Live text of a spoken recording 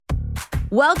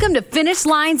Welcome to Finish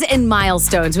Lines and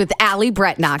Milestones with Allie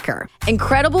Bretnacher.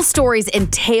 Incredible stories and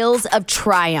tales of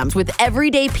triumph with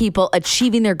everyday people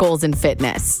achieving their goals in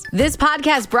fitness. This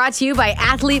podcast brought to you by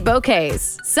Athlete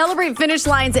Bouquets. Celebrate finish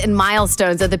lines and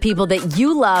milestones of the people that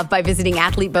you love by visiting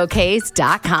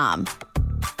athletebouquets.com.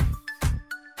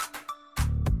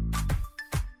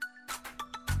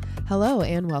 Hello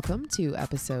and welcome to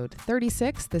episode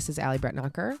 36. This is Allie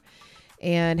Bretnacher,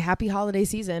 and happy holiday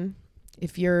season.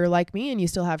 If you're like me and you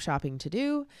still have shopping to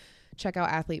do, check out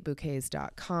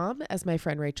athletebouquets.com, as my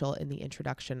friend Rachel in the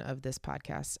introduction of this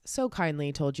podcast so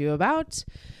kindly told you about.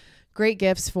 Great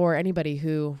gifts for anybody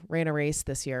who ran a race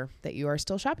this year that you are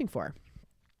still shopping for.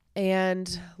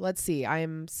 And let's see,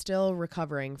 I'm still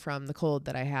recovering from the cold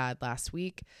that I had last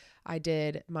week. I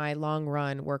did my long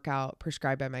run workout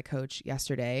prescribed by my coach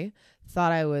yesterday,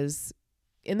 thought I was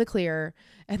in the clear,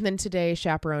 and then today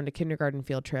chaperoned a kindergarten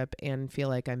field trip and feel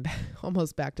like I'm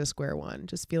almost back to square one,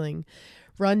 just feeling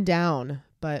run down.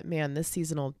 But man, this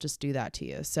season will just do that to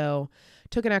you. So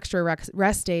took an extra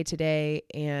rest day today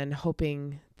and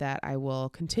hoping that I will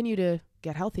continue to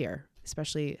get healthier,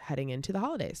 especially heading into the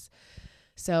holidays.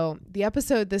 So the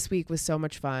episode this week was so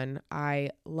much fun.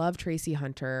 I love Tracy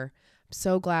Hunter. I'm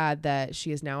so glad that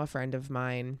she is now a friend of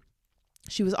mine.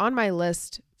 She was on my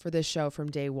list for this show from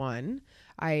day one.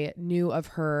 I knew of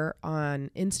her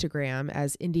on Instagram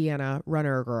as Indiana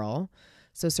Runner Girl.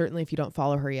 So certainly if you don't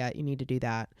follow her yet, you need to do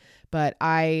that. But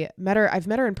I've met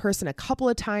her in person a couple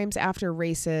of times after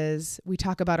races. We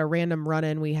talk about a random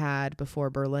run-in we had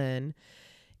before Berlin,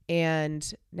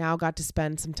 and now got to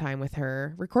spend some time with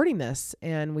her recording this.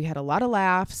 And we had a lot of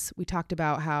laughs. We talked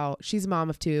about how she's a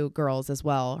mom of two girls as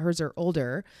well. Hers are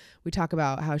older. We talk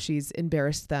about how she's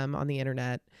embarrassed them on the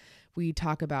internet. We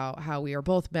talk about how we are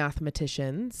both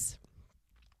mathematicians.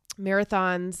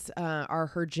 Marathons are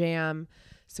her jam.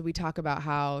 So we talk about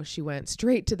how she went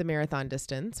straight to the marathon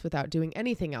distance without doing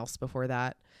anything else before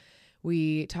that.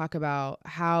 We talk about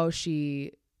how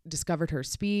she discovered her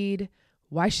speed,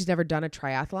 why she's never done a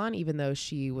triathlon, even though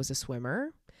she was a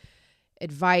swimmer.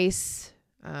 Advice.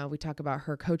 We talk about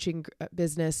her coaching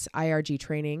business, IRG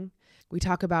training. We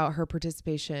talk about her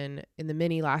participation in the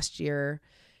mini last year,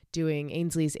 doing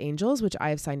Ainsley's Angels, which I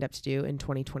have signed up to do in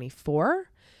 2024.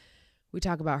 We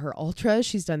talk about her ultras.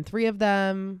 She's done 3 of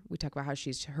them. We talk about how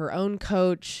she's her own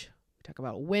coach. We talk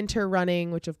about winter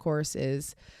running, which of course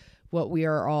is what we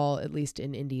are all, at least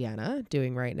in Indiana,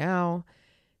 doing right now.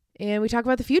 And we talk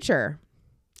about the future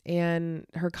and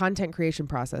her content creation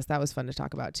process. That was fun to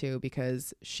talk about too,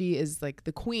 because she is like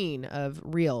the queen of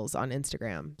reels on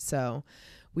Instagram. So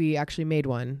we actually made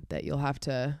one that you'll have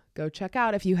to go check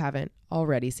out if you haven't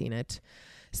already seen it.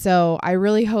 So I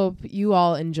really hope you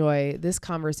all enjoy this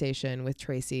conversation with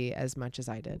Tracy as much as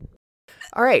I did.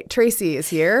 All right, Tracy is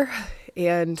here.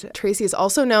 And Tracy is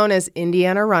also known as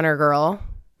Indiana Runner Girl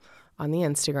on the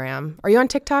Instagram. Are you on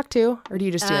TikTok too? Or do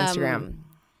you just do Instagram?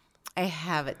 I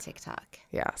have a TikTok.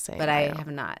 Yeah, same. But I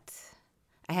have not.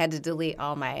 I had to delete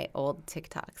all my old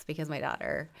TikToks because my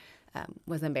daughter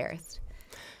was embarrassed.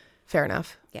 Fair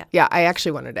enough. Yeah. Yeah, I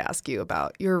actually wanted to ask you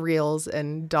about your reels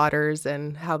and daughters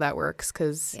and how that works,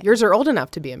 because yours are old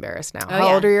enough to be embarrassed now.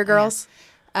 How old are your girls?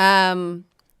 15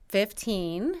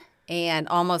 and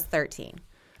almost 13.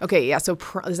 Okay, yeah. So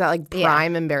is that like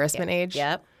prime embarrassment age?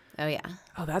 Yep. Oh, yeah.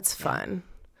 Oh, that's fun.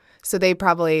 So they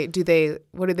probably,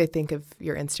 what do they think of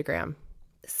your Instagram?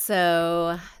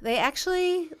 So they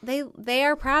actually, they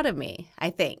are proud of me,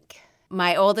 I think.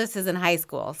 My oldest is in high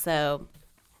school, so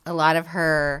a lot of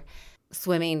her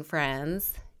swimming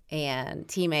friends and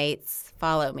teammates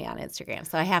follow me on Instagram.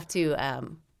 So I have to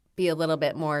be a little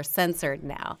bit more censored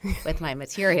now with my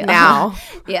material. Now?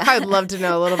 Yeah. I'd love to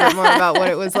know a little bit more about what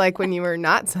it was like when you were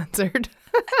not censored.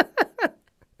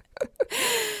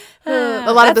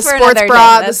 A lot of the sports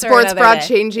bra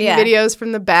changing videos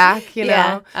from the back, you know.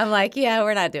 Yeah. I'm like,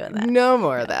 we're not doing that. No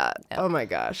more of that. No. Oh my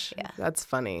gosh. Yeah. That's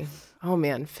funny. Oh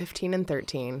man, 15 and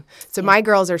 13. So my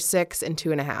girls are 6 and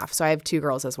 2.5. So I have 2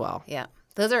 girls as well. Yeah.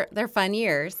 They're fun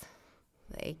years.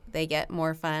 They get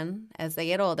more fun as they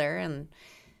get older and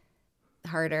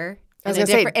harder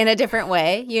in a different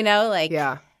way, you know, like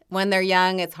when they're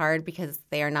young, it's hard because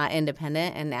they are not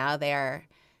independent, and now they are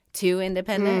too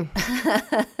independent.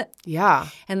 Yeah.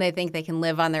 And they think they can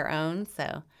live on their own.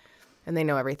 So. And they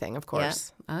know everything, of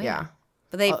course. Yeah. Oh, yeah.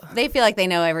 But they feel like they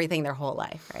know everything their whole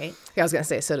life, right? Yeah, I was going to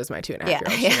say, so does my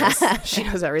 2.5-year-old. She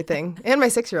knows everything. And my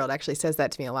 6-year-old actually says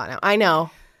that to me a lot now. I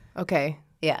know. Okay.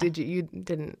 Yeah. You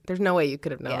didn't, there's no way you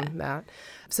could have known that.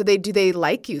 So do they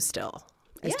like you still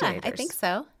as teenagers? I think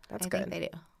so. That's I good. think they do.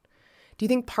 Do you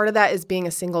think part of that is being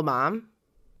a single mom?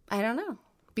 I don't know.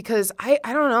 because I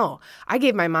don't know. I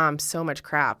gave my mom so much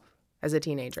crap as a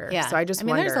teenager. Yeah. So I just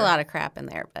mean, wonder. there's a lot of crap in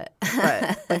there, but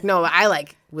But no, I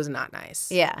was not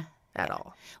nice. Yeah. At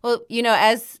all. Well,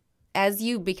 as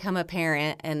you become a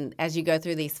parent and as you go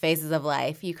through these phases of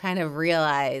life, you kind of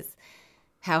realize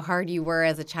how hard you were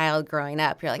as a child growing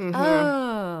up. You're like,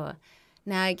 oh,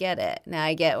 now I get it. Now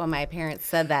I get when my parents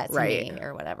said that to me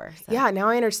or whatever. So. Yeah, now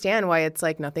I understand why it's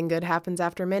like nothing good happens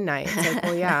after midnight. It's like,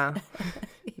 well, yeah.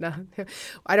 No,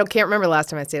 can't remember the last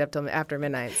time I stayed up till after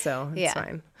midnight, so it's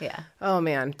fine. Yeah. Oh,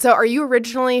 man. So are you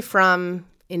originally from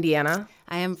Indiana?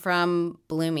 I am from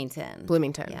Bloomington.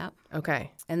 Bloomington. Yep.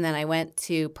 Okay. And then I went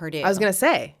to Purdue. I was going to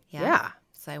say, yeah.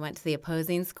 So I went to the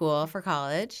opposing school for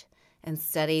college and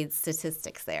studied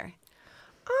statistics there.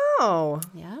 Oh.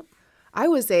 Yep. I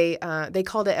was they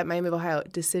called it at Miami of Ohio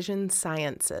decision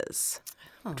sciences,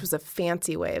 which was a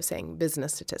fancy way of saying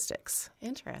business statistics.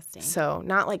 Interesting. So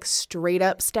not like straight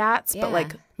up stats, but Yeah.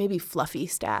 like maybe fluffy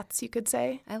stats, you could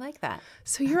say. I like that.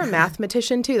 So you're a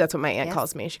mathematician too? That's what my aunt Yes.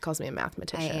 calls me. She calls me a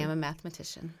mathematician. I am a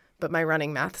mathematician. But my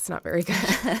running math is not very good.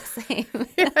 Same.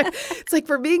 It's like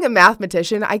for being a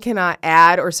mathematician, I cannot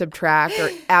add or subtract or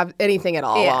add anything at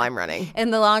all while I'm running.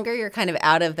 And the longer you're kind of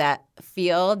out of that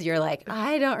field, you're like,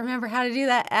 I don't remember how to do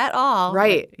that at all.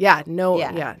 Right. Yeah. No.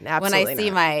 Yeah. Absolutely. When I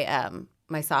see my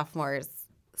my sophomores'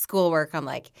 schoolwork, I'm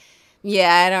like,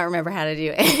 yeah, I don't remember how to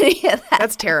do any of that.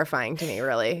 That's terrifying to me,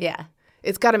 really. Yeah.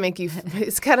 It's got to make you,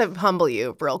 it's got to humble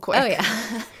you real quick. Oh,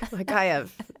 yeah. Like, I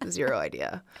have zero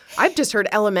idea. I've just heard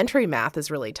elementary math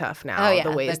is really tough now, Oh, yeah.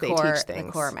 the ways they teach things.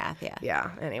 The core math, yeah. Yeah.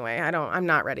 Anyway, I'm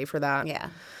not ready for that. Yeah.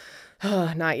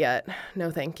 Not yet. No,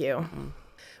 thank you. Mm-hmm.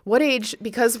 What age,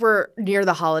 because we're near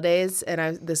the holidays,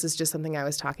 and this is just something I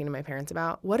was talking to my parents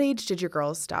about, what age did your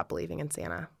girls stop believing in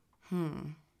Santa?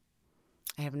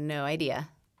 I have no idea.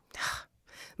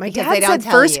 My Because dad they don't said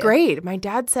tell first you. grade. My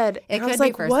dad said, It and I could was be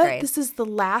like, first what? grade. This is the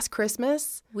last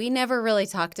Christmas? We never really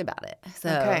talked about it. So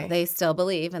Okay. they still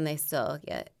believe and they still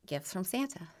get gifts from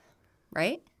Santa,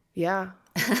 right? Yeah.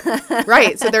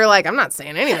 Right. So they're like, I'm not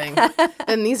saying anything.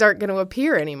 And these aren't going to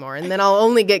appear anymore. And then I'll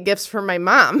only get gifts from my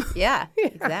mom. Yeah,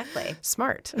 exactly.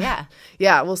 Smart. Yeah.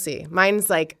 Yeah, we'll see. Mine's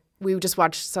like, we just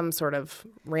watched some sort of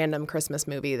random Christmas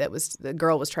movie that was, the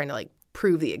girl was trying to like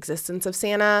prove the existence of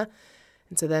Santa.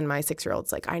 And so then my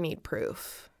 6-year-old's like, I need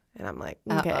proof. And I'm like,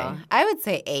 okay. Uh-oh. I would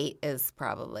say 8 is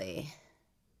probably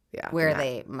Yeah. where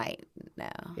they might know.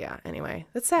 Yeah. Anyway,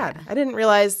 that's sad. I didn't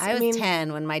realize. I was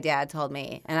 10 when my dad told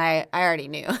me, and I already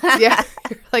knew. Yeah.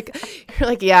 You're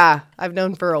like, yeah, I've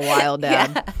known for a while,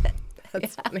 Dad. Yeah.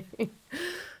 That's funny.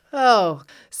 Oh,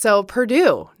 so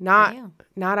Purdue, not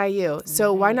Purdue. IU.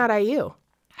 So why not IU?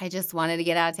 I just wanted to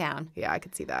get out of town Yeah, I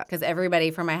could see that. because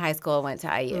everybody from my high school went to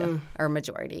IU, or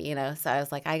majority, So I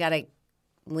was like, I got to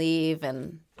leave.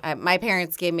 And my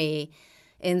parents gave me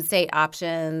in-state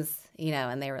options,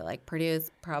 and they were like,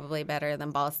 Purdue's probably better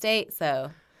than Ball State.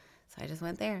 So I just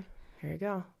went there. Here you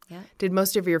go. Yeah. Did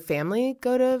most of your family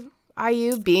go to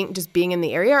IU, being in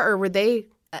the area, or were they?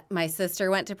 My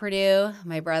sister went to Purdue.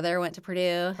 My brother went to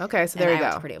Purdue. Okay, so and there you I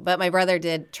went go. to Purdue. But my brother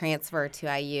did transfer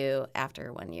to IU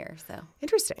after 1 year. So,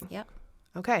 Interesting. yep,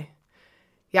 Okay.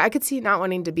 Yeah, I could see not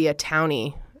wanting to be a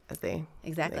townie, as they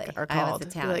exactly. are I called.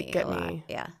 was a You're townie like, get a lot. me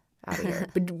Yeah. out of here.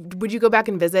 But would you go back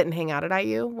and visit and hang out at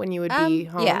IU when you would be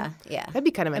home? Yeah. That'd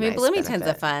be kind of a I mean, nice Bloomington's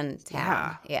benefit. a fun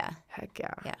town. Yeah. Heck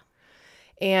yeah. Yeah.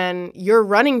 And your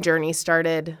running journey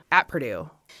started at Purdue.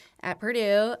 At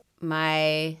Purdue,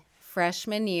 my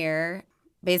freshman year,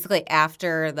 basically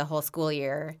after the whole school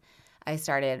year, I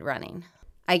started running.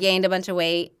 I gained a bunch of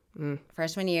weight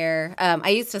freshman year. I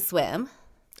used to swim.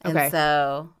 And Okay.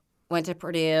 so went to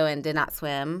Purdue and did not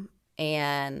swim.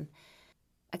 And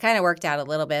I kind of worked out a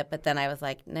little bit, but then I was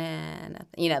like, nah,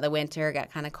 nothing. The winter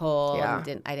got kind of cold. Yeah.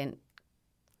 And I didn't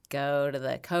go to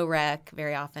the co-rec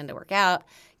very often to work out,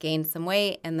 gained some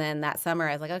weight. And then that summer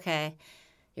I was like, okay,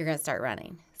 you're going to start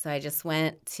running. So I just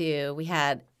went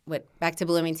back to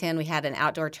Bloomington. We had an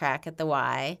outdoor track at the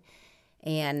Y,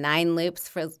 and 9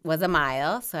 loops was a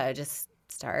mile. So I would just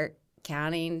start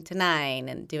counting to 9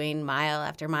 and doing mile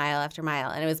after mile after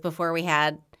mile. And it was before we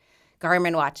had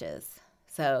Garmin watches.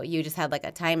 So you just had like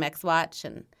a Timex watch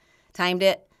and timed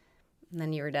it, and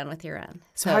then you were done with your run.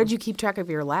 So how did you keep track of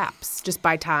your laps? Just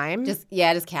by time? Just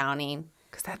counting.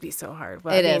 Because that'd be so hard.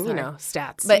 Well, It I is mean, hard.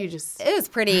 stats. But you just it was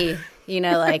pretty,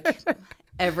 like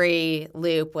every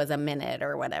loop was a minute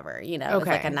or whatever. It was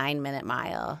like Okay. a 9-minute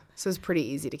mile. so it's pretty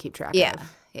easy to keep track Yeah,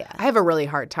 of. yeah. I have a really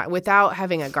hard time without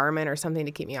having a Garmin or something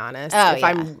to keep me honest. Oh, if yeah.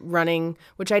 I'm running,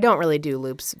 which I don't really do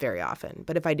loops very often,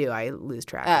 but if I do, I lose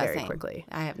track very Same. quickly.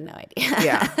 I have no idea.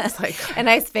 Yeah, it's like And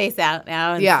I space out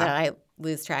now, and Yeah. so I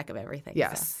lose track of everything.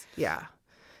 yes, yeah.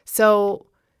 So,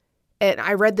 and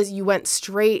I read that you went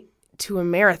straight to a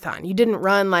marathon. You didn't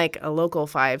run like a local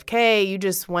 5K. You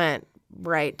just went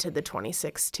right to the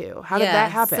 26.2. How did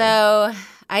that happen? So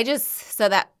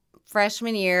that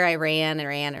freshman year I ran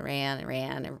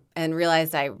and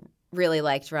realized I really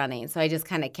liked running. So I just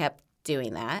kind of kept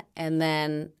doing that. And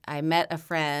then I met a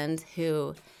friend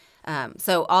who,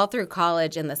 so all through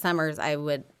college in the summers, I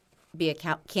would be a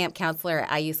camp counselor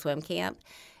at IU Swim Camp.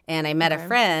 And I met a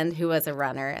friend who was a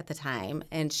runner at the time,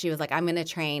 and she was like, I'm going to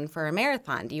train for a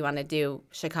marathon. Do you want to do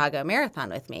Chicago Marathon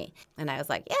with me? And I was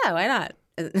like, yeah, why not?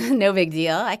 No big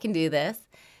deal. I can do this.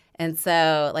 And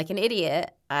so, like an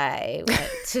idiot, I went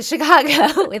to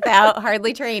Chicago without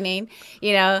hardly training.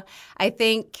 You know, I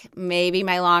think maybe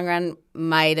my long run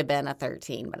might have been a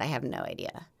 13, but I have no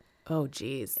idea. Oh,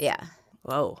 geez. Yeah.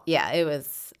 Whoa. Yeah, it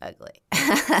was ugly.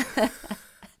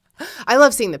 I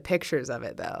love seeing the pictures of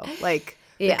it, though. Like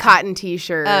the cotton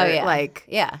T-shirt. Oh, yeah. Like,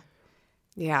 yeah.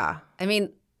 Yeah. I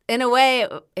mean, in a way,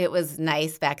 it was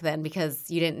nice back then because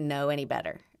you didn't know any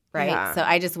better, right? Yeah. So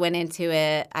I just went into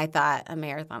it. I thought a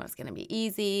marathon was going to be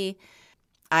easy.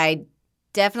 I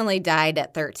definitely died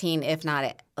at 13, if not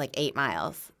at like 8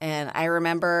 miles. And I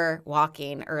remember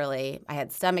walking early. I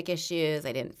had stomach issues.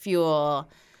 I didn't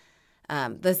fuel.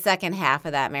 The second half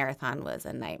of that marathon was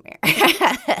a nightmare.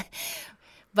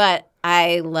 But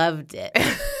I loved it.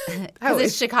 Because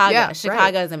it's Chicago. Yeah,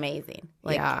 Chicago's amazing.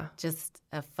 Like, Yeah. just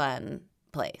a fun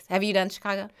place. Have you done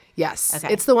Chicago? Yes.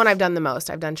 Okay. It's the one I've done the most.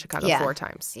 I've done Chicago Yeah. 4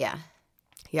 times. Yeah.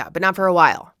 Yeah, but not for a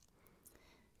while.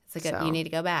 It's a good. So, you need to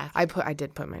go back. I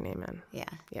did put my name in. Yeah.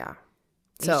 Yeah.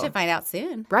 You should find out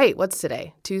soon. Right. What's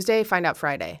today? Tuesday? Find out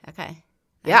Friday. Okay.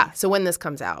 Yeah. So when this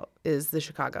comes out is the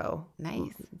Chicago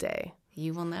Nice. day.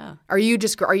 You will know. Are you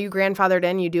grandfathered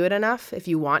in? You do it enough? If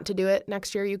you want to do it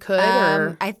next year, you could.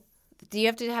 Or Do you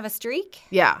have to have a streak?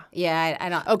 yeah. Yeah, I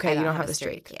don't. Okay, I you don't don't have a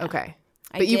streak. Yeah. Okay.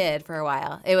 I But you- did for a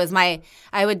while. It was I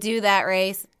would do that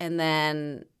race and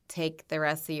then take the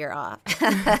rest of the year off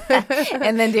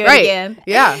and then do it Right. again.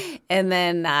 Yeah. And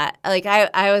then I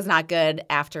was not good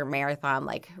after marathon,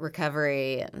 like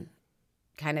recovery and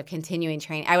kind of continuing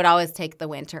training. I would always take the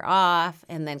winter off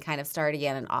and then kind of start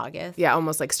again in August. Yeah.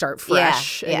 Almost like start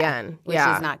fresh Yeah, again. which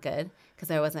yeah. is not good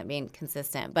because I wasn't being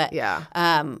consistent. But Yeah.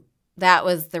 that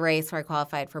was the race where I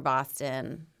qualified for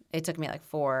Boston. It took me like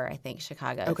 4, I think,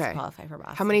 Chicago to qualify for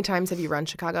Boston. How many times have you run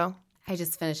Chicago? I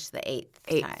just finished the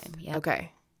 8th time. Yep.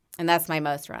 Okay. And that's my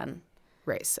most run.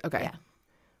 Race. Okay. Yeah.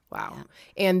 Wow. Yeah.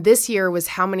 And this year was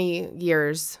how many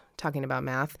years, talking about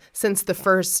math, since the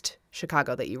first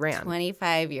Chicago that you ran?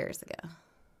 25 years ago.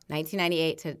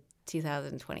 1998 to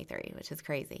 2023, which is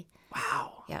crazy.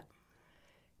 Wow. Yep.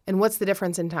 And what's the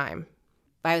difference in time?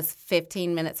 I was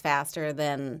 15 minutes faster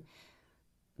than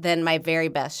my very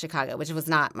best Chicago, which was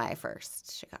not my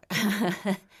first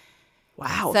Chicago.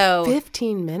 Wow. So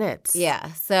 15 minutes.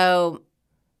 Yeah. So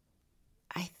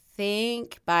I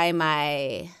think by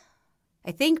my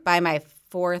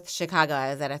 4th Chicago, I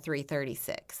was at a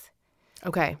 3:36.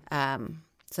 Okay.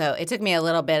 So it took me a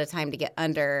little bit of time to get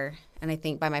under, and I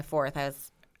think by my 4th, I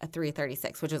was a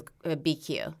 3:36, which was a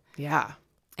BQ. Yeah.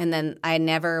 And then I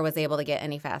never was able to get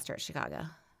any faster at Chicago.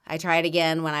 I tried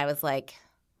again when I was like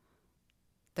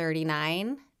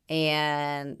 39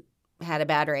 and had a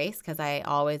bad race because I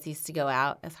always used to go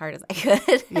out as hard as I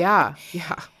could. Yeah.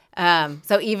 Yeah.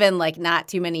 So even like not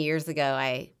too many years ago,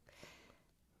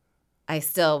 I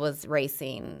still was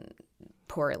racing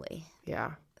poorly.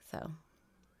 Yeah. So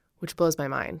Which blows my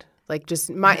mind. Like just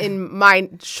in my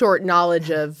short knowledge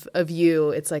of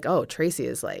you, it's like, oh, Tracy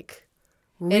is like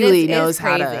really knows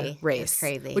how to race. It's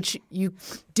crazy. Which you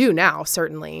do now,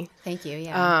 certainly. Thank you.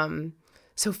 Yeah.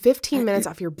 So 15 minutes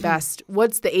off your best.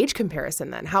 What's the age comparison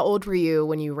then? How old were you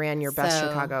when you ran your best So,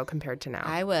 Chicago compared to now?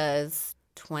 I was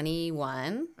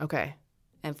 21 Okay.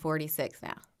 and 46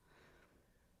 now.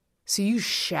 So you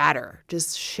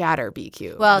just shatter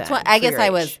BQ. Well, then, I for guess your I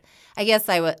age.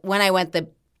 was when I went the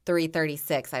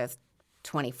 3:36, I was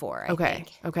 24. I Okay.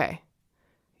 think. Okay.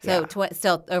 So Yeah.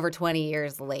 still over 20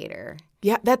 years later.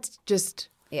 Yeah, that's just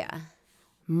Yeah,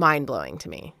 mind blowing to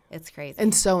me it's crazy.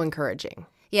 and so encouraging.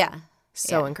 yeah,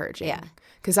 So Yeah. encouraging. Yeah.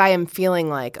 Because I am feeling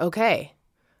like, okay,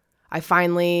 I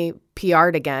finally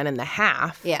PR'd again in the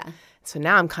half. yeah, So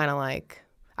now I'm kind of like,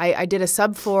 I did a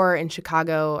sub 4 in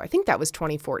Chicago. I think that was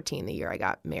 2014, the year I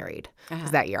got married.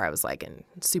 Because that year I was like in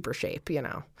super shape,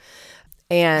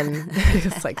 And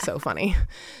it's like so funny.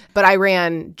 But I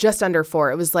ran just under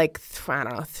 4. It was like, I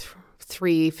don't know,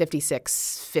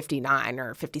 3:56:59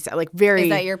 or 57. Like very. Is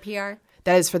that your PR?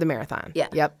 That is for the marathon. Yeah.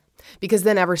 Yep. Because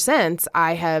then ever since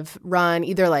I have run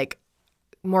either like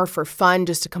more for fun,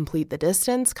 just to complete the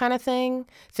distance kind of thing,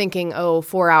 thinking, oh,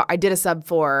 4 hours, I did a sub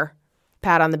 4,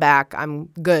 pat on the back, I'm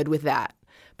good with that.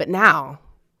 But now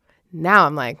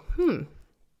I'm like, No,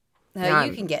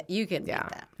 you can beat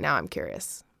that. Now I'm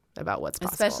curious about what's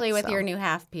possible. Especially with your new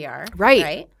half PR.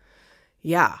 Right?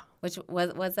 Yeah. Which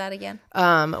was that again?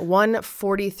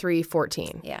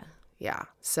 1:43:14. Yeah. Yeah.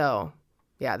 So,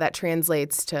 yeah, that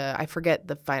translates to, I forget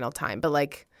the final time, but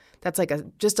like that's like a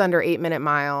just under 8-minute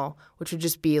mile, which would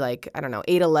just be like, I don't know,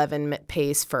 8:11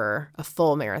 pace for a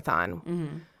full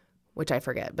marathon, which I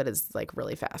forget, but it's like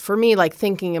really fast. For me, like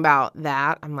thinking about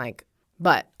that, I'm like,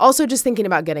 but also just thinking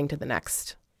about getting to the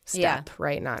next step,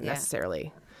 right? Not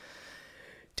necessarily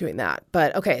doing that.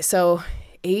 But okay, so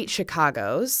 8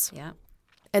 Chicagos. Yeah.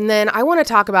 And then I want to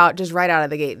talk about just right out of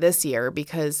the gate this year,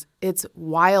 because it's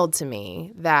wild to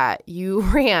me that you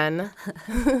ran,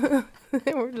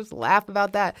 we're just laugh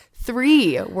about that,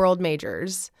 3 world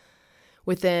majors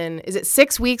within, is it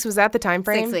 6 weeks? Was that the time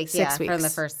frame? 6 weeks, 6 weeks. From the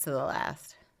first to the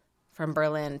last. From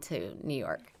Berlin to New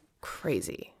York.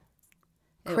 Crazy.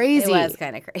 It was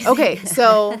kind of crazy. Okay,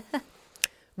 so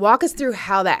walk us through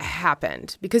how that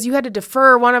happened, because you had to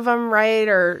defer one of them, right?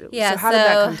 Or so how did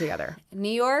that come together? New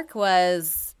York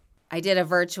I did a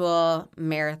virtual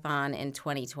marathon in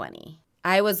 2020.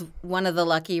 I was one of the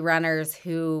lucky runners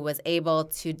who was able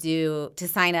to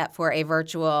sign up for a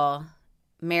virtual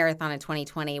marathon in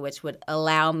 2020, which would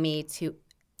allow me to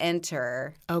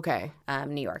enter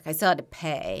New York. I still had to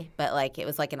pay, but like it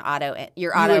was like an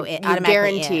automatically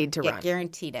guaranteed to run.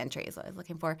 Guaranteed entry is what I was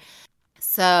looking for.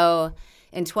 So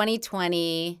in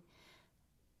 2020,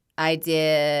 I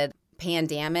did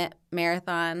Pandamit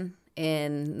Marathon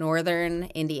in northern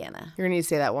Indiana. You're going to need to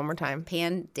say that one more time.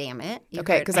 Pandamit.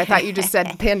 Okay, because I thought you just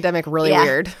said pandemic really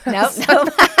weird. Nope.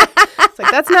 It's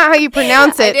like, that's not how you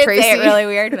pronounce it, I did Tracy. say it really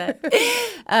weird, but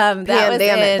that was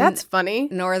in That's funny.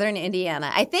 northern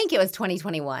Indiana. I think it was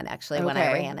 2021, actually, when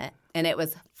I ran it. And it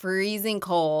was freezing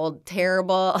cold,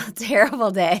 terrible,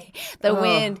 terrible day. The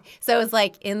wind. So it was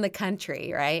like in the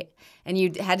country, right? And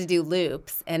you had to do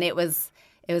loops. And it was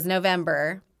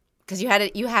November, because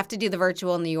you have to do the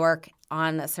virtual New York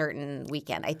on a certain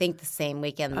weekend. I think the same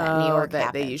weekend that New York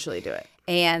happened. They usually do it.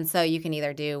 And so you can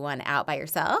either do one out by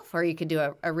yourself, or you could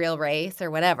do a real race or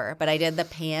whatever. But I did the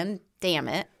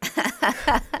Pandamit.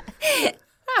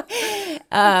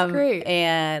 That's great.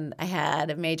 And I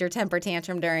had a major temper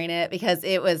tantrum during it, because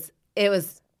it was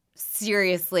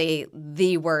seriously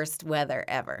the worst weather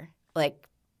ever. Like,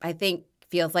 I think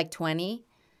feels like 20,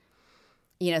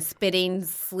 spitting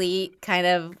sleet kind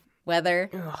of weather.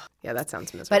 Ugh. Yeah, that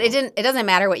sounds miserable. But it doesn't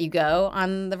matter what you go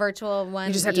on the virtual one.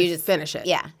 You just have to finish it.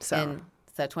 Yeah. So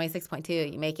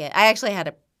 26.2, you make it. I actually had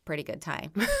a pretty good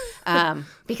time.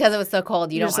 Because it was so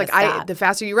cold, you don't want to stop. The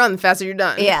faster you run, the faster you're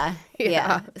done. Yeah.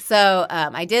 So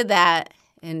I did that,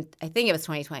 and I think it was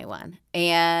 2021.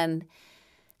 And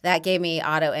that gave me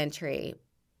auto entry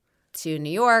to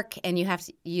New York, and you have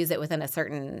to use it within a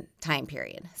certain time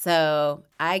period. So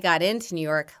I got into New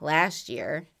York last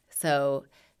year. So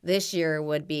this year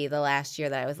would be the last year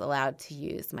that I was allowed to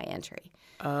use my entry.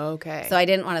 Okay. So I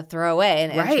didn't want to throw away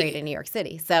an entry to New York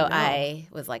City. So I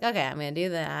was like, okay, I'm going to do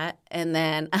that. And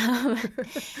then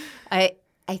I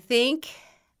think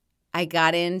I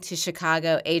got into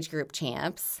Chicago age group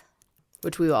champs.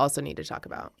 Which we will also need to talk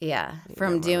about. Yeah.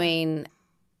 From doing,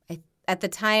 at the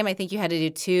time, I think you had to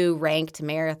do 2 ranked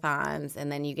marathons,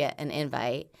 and then you get an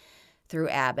invite through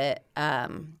Abbott.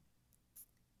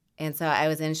 And so I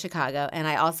was in Chicago, and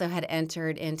I also had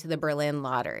entered into the Berlin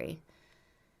lottery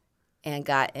and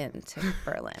got into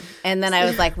Berlin. And then I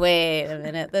was like, wait a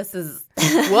minute, this is...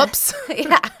 Whoops.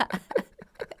 Yeah.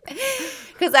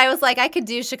 Because I was like, I could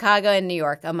do Chicago and New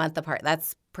York a month apart.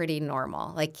 That's pretty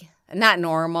normal. Like, not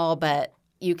normal, but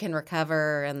you can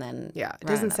recover and then... Yeah, it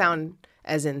doesn't sound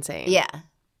as insane. Yeah.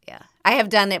 I have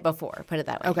done it before, put it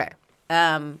that way. Okay.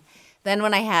 Then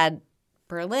when I had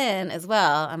Berlin as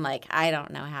well, I'm like, I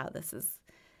don't know how this is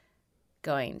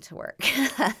going to work.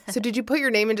 So did you put your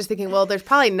name in just thinking, well, there's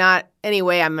probably not any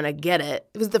way I'm going to get it?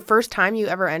 It was the first time you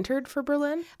ever entered for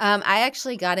Berlin? I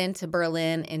actually got into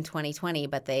Berlin in 2020,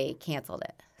 but they canceled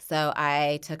it. So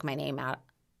I took my name out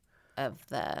of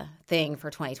the thing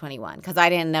for 2021 because I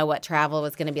didn't know what travel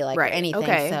was going to be like or anything.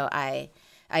 Okay. So I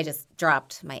just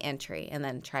dropped my entry and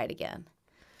then tried again.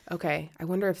 Okay. I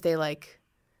wonder if they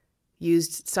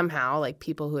used somehow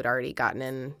people who had already gotten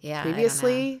in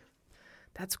previously.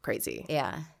 That's crazy.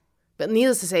 Yeah. But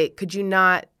needless to say, could you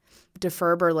not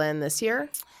defer Berlin this year?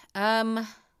 I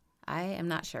am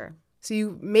not sure. So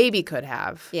you maybe could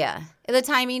have. Yeah. The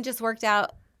timing just worked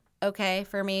out okay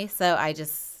for me, so I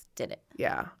just did it.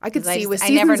 Yeah. I could 'Cause I see just- with I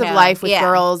never seasons of know. life with Yeah.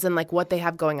 girls and like what they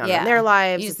have going on in their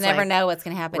lives. You just it's never like- know what's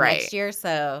going to happen Right. next year.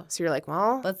 So So you're like,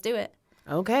 well, let's do it.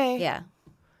 okay. Yeah.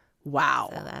 Wow.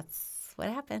 So that's what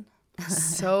happened.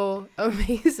 So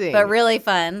amazing. But really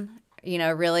fun,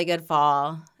 really good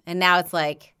fall. And now it's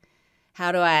like,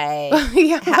 how do I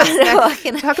yeah.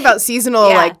 Talk about seasonal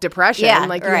Yeah. like depression. Yeah,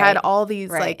 like you had right. all these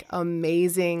Right. like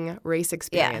amazing race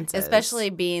experiences. especially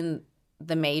being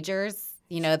the majors.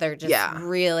 They're just Yeah.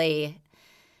 really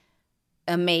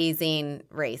amazing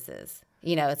races.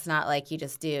 It's not like you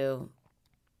just do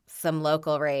some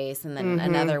local race and then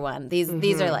another one.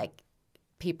 These are like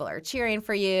people are cheering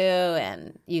for you,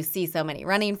 and you see so many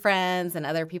running friends and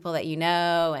other people that you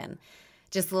know, and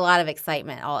just a lot of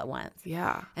excitement all at once.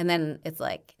 Yeah. And then it's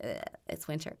like, it's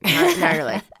winter. Now you're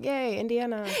like, yay,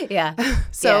 Indiana. Yeah.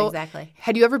 So yeah, exactly.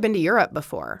 had you ever been to Europe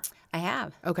before? I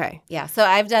have. Okay. Yeah. So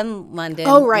I've done London.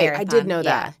 Oh, right. I Marathon. did know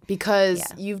that Yeah. because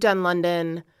Yeah. you've done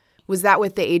London. Was that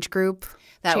with the age group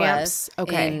That champs? was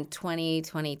Okay. in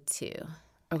 2022.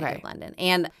 I Okay. did London.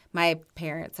 And my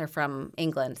parents are from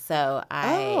England, so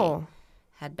I Oh,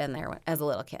 had been there as a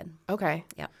little kid. okay.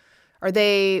 Yep.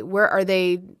 Where are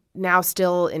they now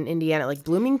still in Indiana, like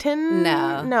Bloomington?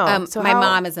 No. No. So my how-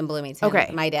 mom is in Bloomington. Okay.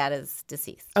 My dad is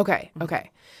deceased. Okay.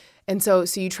 Okay. And so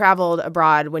you traveled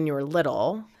abroad when you were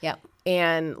little. Yep.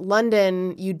 And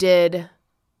London, you did.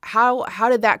 How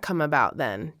did that come about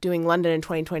then? Doing London in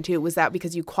 2022, was that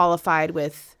because you qualified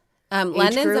with?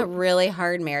 London's a group? really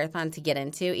hard marathon to get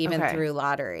into, even Okay. through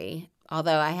lottery.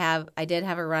 Although I did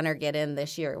have a runner get in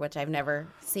this year, which I've never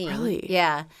seen. Really?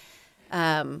 Yeah.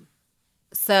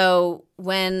 So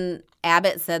when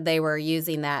Abbott said they were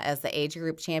using that as the age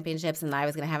group championships and I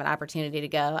was going to have an opportunity to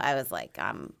go, I was like,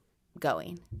 I'm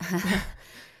going.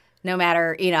 No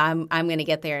matter, I'm going to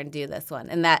get there and do this one.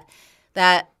 And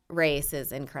that race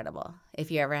is incredible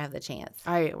if you ever have the chance.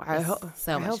 I It's hope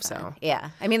so much hope fun. so. Yeah.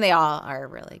 I mean, they all are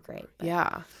really great. But.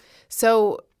 Yeah.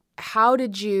 So how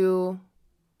did you?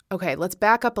 Okay, let's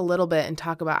back up a little bit and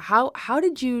talk about how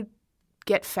did you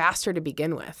get faster to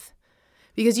begin with?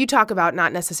 Because you talk about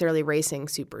not necessarily racing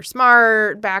super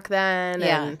smart back then.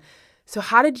 Yeah. And so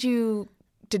how did you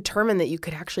determine that you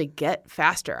could actually get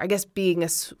faster? I guess being a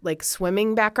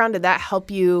swimming background, did that help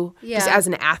you just Yeah. as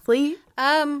an athlete?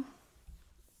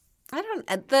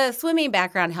 The swimming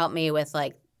background helped me with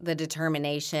like the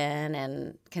determination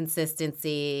and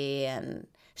consistency and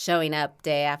showing up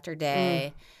day after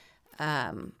day.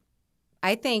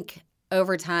 I think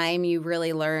over time you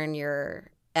really learn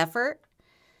your effort,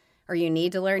 or you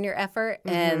need to learn your effort,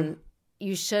 and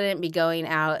you shouldn't be going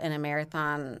out in a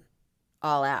marathon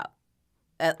all out.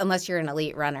 Unless you're an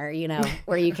elite runner,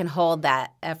 where you can hold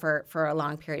that effort for a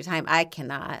long period of time. I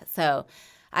cannot. So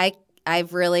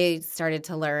I've really started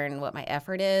to learn what my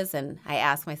effort is, and I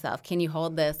ask myself, can you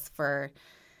hold this for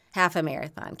half a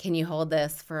marathon? Can you hold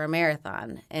this for a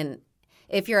marathon? And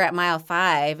if you're at mile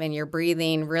 5 and you're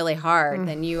breathing really hard,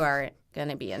 then you are going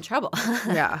to be in trouble.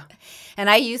 Yeah. And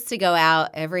I used to go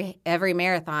out every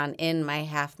marathon in my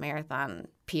half marathon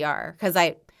PR because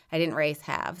I didn't race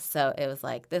halves, so it was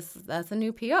like that's a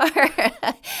new PR.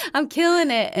 I'm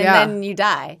killing it, and Yeah. then you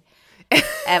die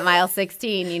at mile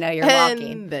 16. You're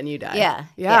walking. And then you die. Yeah,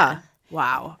 Yeah. yeah.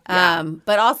 Wow. Yeah.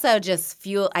 But also just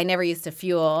fuel. I never used to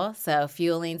fuel, so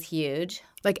fueling's huge.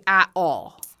 Like at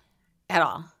all. At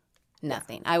all.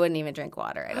 Nothing. I wouldn't even drink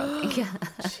water, I don't think.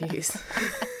 Jeez.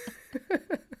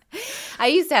 I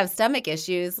used to have stomach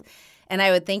issues, and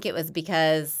I would think it was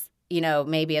because,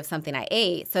 maybe of something I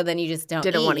ate. So then you just don't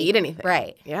Didn't want to eat anything.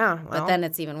 Right. Yeah. Well, But then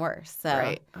it's even worse. So,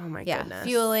 right. Oh my yeah, goodness.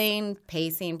 fueling,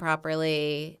 pacing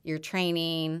properly, your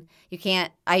training.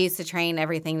 I used to train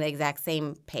everything the exact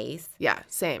same pace, Yeah.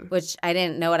 Same. which I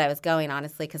didn't know what I was going,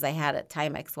 honestly, because I had a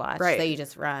Timex watch. Right. So you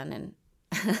just run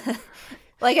and...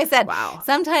 Like I said, Wow.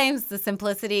 sometimes the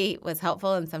simplicity was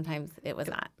helpful and sometimes it was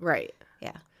not. Right.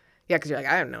 Yeah. Yeah, because you're like,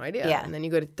 I have no idea. Yeah. And then you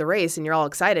go to the race and you're all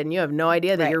excited and you have no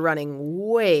idea that Right. you're running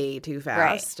way too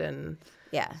fast. And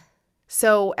Yeah.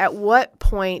 so at what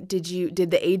point did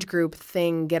the age group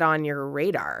thing get on your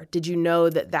radar? Did you know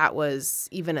that was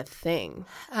even a thing?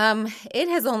 It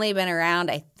has only been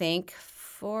around, I think,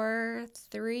 for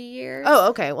 3 years. Oh,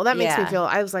 okay. Well, that makes me Yeah. feel,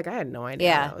 I was like, I had no idea.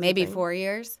 Yeah, that was a maybe thing. 4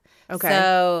 years. Okay.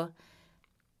 So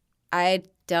I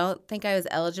don't think I was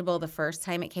eligible the first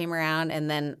time it came around. And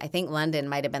then I think London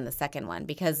might have been the second one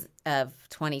because of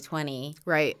 2020.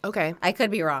 Right. Okay. I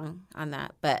could be wrong on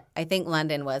that, but I think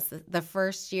London was the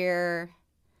first year.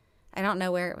 I don't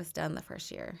know where it was done the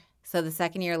first year. So the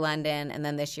second year, London, and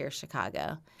then this year,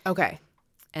 Chicago. Okay.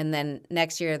 And then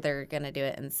next year, they're going to do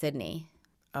it in Sydney.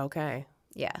 Okay.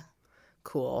 Yeah.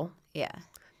 Cool. Yeah.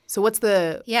 So what's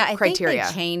the criteria? I think they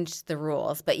changed the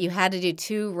rules, but you had to do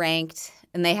 2 ranked,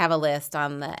 and they have a list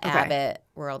on the Abbott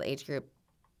World Age Group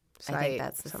site. I think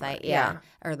that's the site,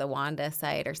 or the Wanda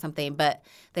site or something. But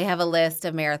they have a list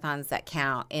of marathons that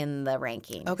count in the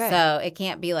ranking. Okay. So it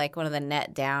can't be like one of the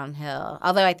net downhill,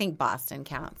 although I think Boston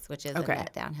counts, which is a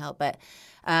net downhill. But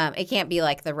it can't be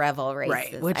like the Revel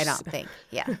races, right, I don't think.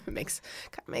 Yeah. makes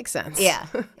sense. Yeah,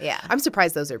 yeah. I'm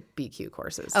surprised those are BQ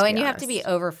courses. Oh, and you have to be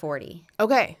over 40.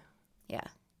 Okay. Yeah.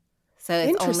 So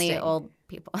it's only old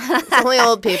people. It's only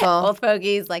old people. Old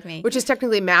fogies like me. Which is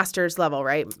technically master's level,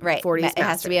 right? Right. 40s It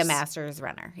has to be a master's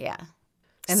runner. Yeah.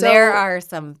 And so there are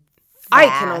some I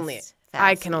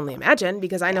can only imagine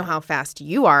because I know how fast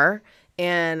you are.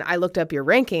 And I looked up your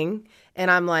ranking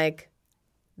and I'm like,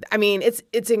 I mean,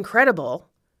 it's incredible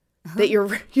that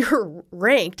you're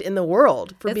ranked in the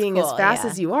world for being as fast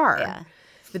as you are. Yeah.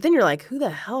 But then you're like, who the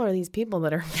hell are these people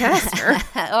that are faster?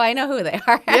 Oh, I know who they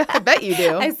are. Yeah, I bet you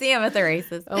do. I see them at the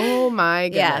races. Oh my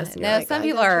goodness. Yeah. No, like, some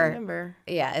people are.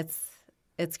 Yeah,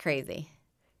 it's crazy,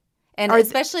 and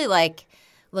especially like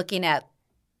looking at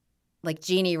like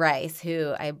Jeannie Rice,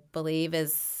 who I believe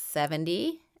is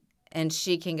 70, and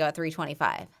she can go at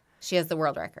 3:25. She has the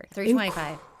world record. 3:25.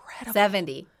 Incredible.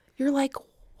 70. You're like,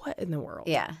 what in the world?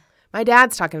 Yeah. My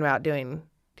dad's talking about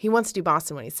he wants to do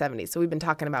Boston when he's 70. So we've been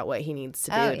talking about what he needs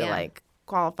to do to like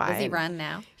qualify. Does he run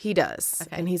now? He does.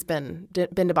 Okay. And he's been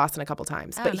to Boston a couple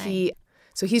times. Oh, but nice.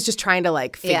 he's just trying to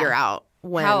like figure out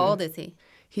when. How old is he?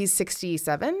 He's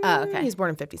 67. Oh, okay. He's born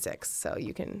in 56. So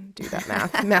you can do that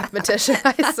math. Mathematician.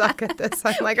 I suck at this.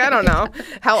 I'm like, I don't know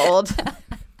how old.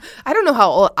 I don't know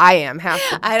how old I am half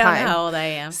the time. I don't know how old I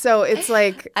am. So it's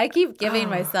like I keep giving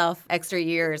myself extra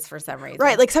years for some reason.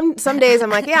 Right. Like some days I'm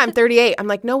like, yeah, I'm 38. I'm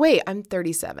like, no, wait, I'm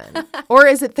 37. Or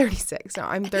is it 36? No,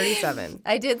 I'm 37.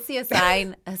 I did see a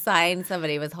sign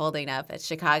somebody was holding up at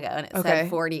Chicago, and it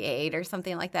said 48 or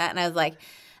something like that. And I was like,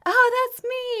 oh, that's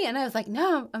me. And I was like,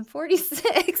 no, I'm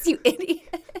 46, you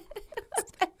idiot.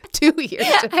 2 years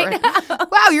different.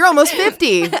 Wow, you're almost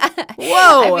 50. Whoa.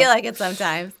 I feel like it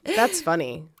sometimes. That's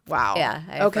funny. Wow. Yeah.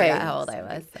 I forgot how old I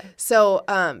was. So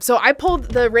I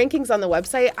pulled the rankings on the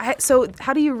website. So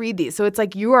how do you read these? So it's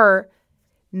like you are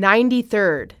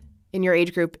 93rd in your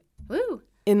age group. Woo.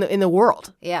 In the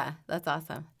world. Yeah, that's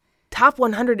awesome. Top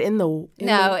 100 in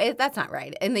the that's not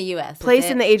right. In the U.S. Place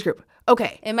in the age group.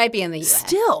 Okay. It might be in the U.S.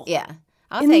 Still. Yeah.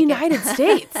 In the United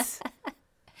States.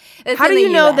 How do you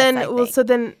know US, then? Well,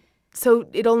 so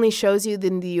it only shows you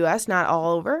in the U.S., not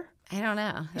all over? I don't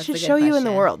know. It should show you in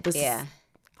the world.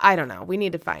 I don't know. We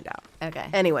need to find out. Okay.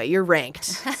 Anyway, you're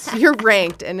ranked. You're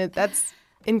ranked, and that's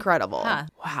incredible. Huh.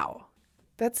 Wow.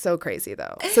 That's so crazy,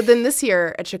 though. So then this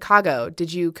year at Chicago,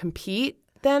 did you compete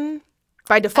then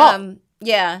by default?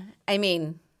 Yeah. I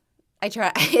mean, I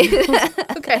try.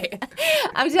 Okay.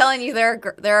 I'm telling you, there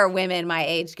are women my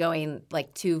age going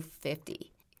like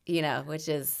 250, which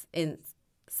is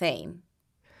insane.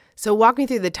 So walk me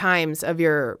through the times of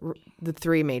the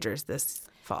 3 majors this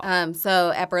fall.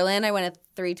 So at Berlin, I went at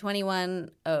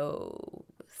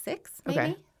 3:21.06,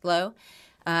 maybe, low.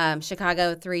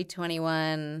 Chicago,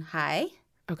 3:21 high.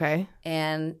 Okay.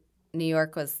 And New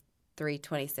York was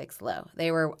 3:26 low. They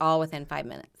were all within 5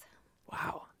 minutes.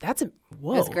 Wow. Whoa. It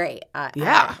was great.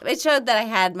 Yeah. It showed that I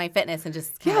had my fitness and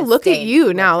just look at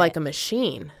you now like a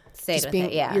machine. Stayed with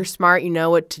it, yeah. You're smart, you know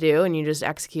what to do, and you just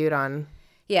execute on.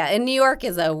 Yeah, and New York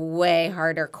is a way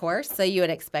harder course, so you would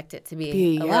expect it to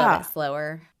be a little bit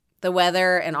slower. The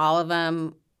weather and all of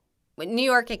them. New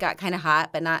York, it got kind of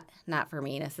hot, but not for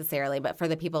me necessarily, but for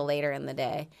the people later in the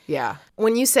day. Yeah.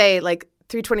 When you say like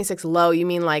 3:26 low, you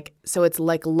mean like so it's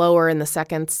like lower in the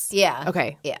seconds? Yeah.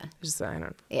 Okay. Yeah. Just I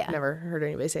don't. Yeah. Never heard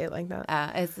anybody say it like that.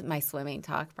 It's my swimming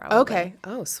talk, probably. Okay.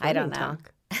 Oh, swimming I don't know.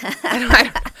 talk.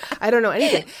 I don't know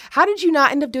anything. How did you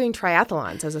not end up doing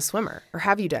triathlons as a swimmer, or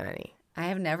have you done any? I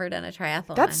have never done a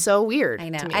triathlon. That's so weird. I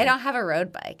know. To me. I don't have a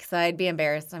road bike, so I'd be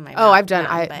embarrassed on my. I've done.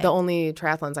 The only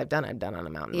triathlons I've done on a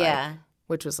mountain bike. Yeah.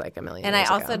 Which was like a million. And years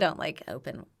I also ago. don't like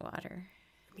open water.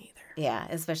 Me either. Yeah,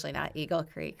 especially not Eagle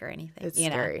Creek or anything. It's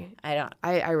scary. I don't.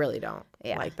 I really don't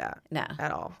like that. No.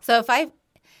 At all. So if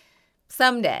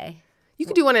someday. You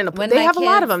could do one in a pool. They have a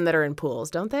lot of them that are in pools,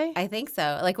 don't they? I think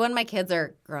so. Like when my kids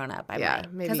are grown up, I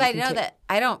might. Maybe. Because I know that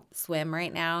I don't swim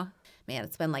right now. Man,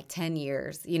 it's been like 10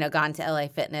 years, gone to LA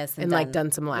Fitness and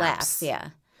done some laps. Yeah.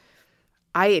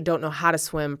 I don't know how to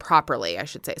swim properly, I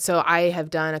should say. So I have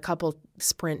done a couple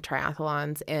sprint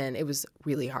triathlons, and it was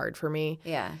really hard for me.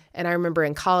 Yeah. And I remember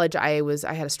in college, I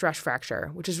had a stress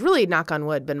fracture, which is really, knock on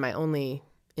wood, been my only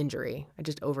injury. I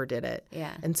just overdid it.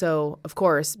 Yeah. And so, of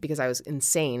course, because I was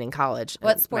insane in college.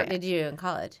 What sport did you do in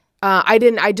college? I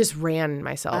didn't. I just ran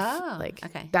myself. Oh,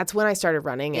 okay. That's when I started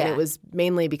running, and Yeah. it was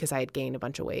mainly because I had gained a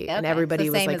bunch of weight, and Okay. everybody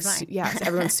So was same like, as mine. so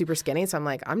everyone's super skinny. So I'm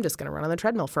like, I'm just gonna run on the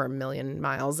treadmill for 1,000,000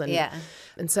 miles, and Yeah.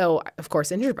 and so of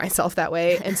course injured myself that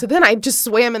way, and so then I just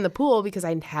swam in the pool because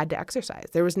I had to exercise.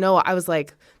 There was no. I was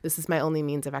like, this is my only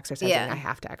means of exercising. Yeah. I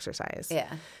have to exercise.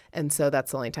 Yeah. And so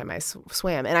that's the only time I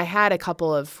swam. And I had a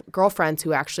couple of girlfriends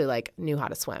who actually like knew how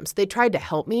to swim, so they tried to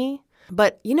help me.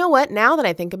 But you know what? Now that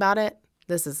I think about it.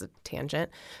 This is a tangent,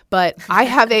 but I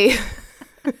have a,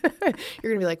 you're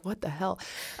going to be like, what the hell?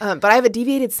 But I have a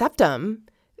deviated septum.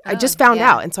 I just found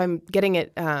out. And so I'm getting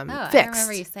it fixed. I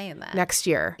remember you saying that. Next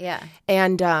year. Yeah.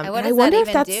 And what I does wonder that if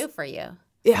even that's, do for you?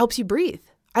 it helps you breathe.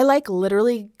 I like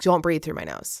literally don't breathe through my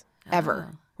nose ever,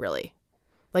 really.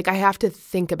 Like I have to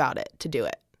think about it to do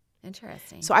it.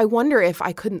 Interesting. So I wonder if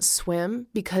I couldn't swim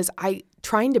because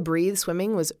trying to breathe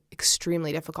swimming was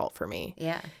extremely difficult for me.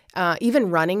 Yeah. Even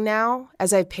running now,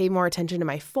 as I've paid more attention to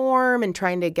my form and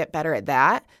trying to get better at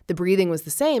that, the breathing was the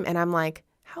same. And I'm like,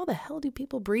 how the hell do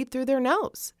people breathe through their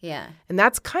nose? Yeah. And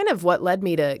that's kind of what led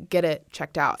me to get it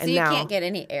checked out. So and you now, can't get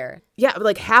any air. yeah,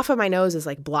 like half of my nose is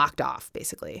like blocked off,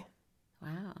 basically.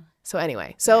 Wow. So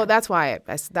anyway, that's why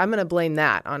I'm going to blame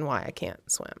that on why I can't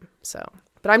swim. So,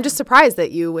 but I'm just surprised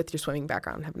that you, with your swimming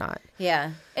background, have not.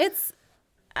 Yeah.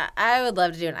 I would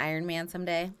love to do an Ironman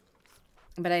someday,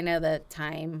 but I know the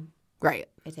time Right.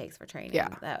 it takes for training. Yeah.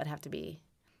 That would have to be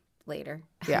later.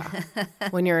 Yeah.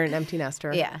 When you're an empty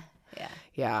nester. Yeah. Yeah.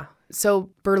 Yeah. So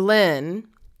Berlin,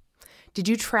 did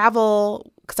you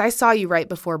travel? Because I saw you right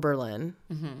before Berlin,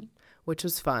 which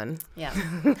was fun. Yeah.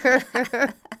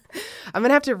 I'm going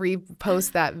to have to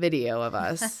repost that video of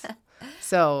us.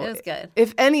 So It was good.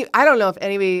 I don't know if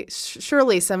anybody,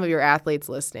 surely some of your athletes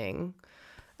listening,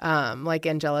 like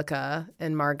Angelica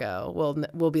and Margot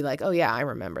will be like, oh yeah, I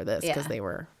remember this because Yeah. they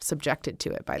were subjected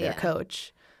to it by their Yeah.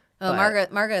 coach. Well,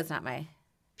 Margot's not my,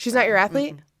 She's not your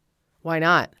athlete? Why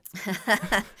not?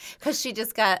 because she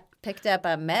just got picked up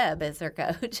a Meb as her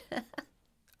coach.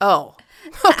 Oh,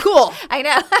 cool. I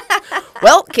know.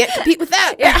 Well, can't compete with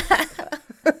that. Yeah.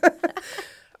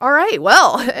 All right.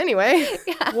 Well, anyway,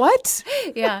 what?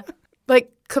 Yeah.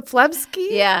 Like Koplevsky?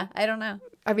 Yeah. I don't know.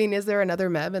 I mean, is there another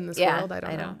Meb in this world? I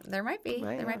don't know. There might be.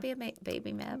 Right, There yeah. might be a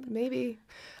baby Meb. Maybe.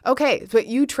 Okay, but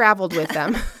you traveled with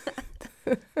them.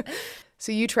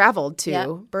 So you traveled to Yep.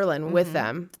 Berlin with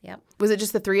them. Yep. Was it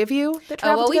just the three of you that Oh,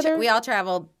 traveled well, together? we all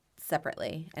traveled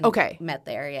separately and Okay. met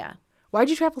there. Yeah. Why'd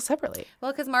you travel separately?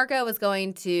 Well, because Marco was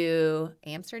going to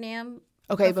Amsterdam.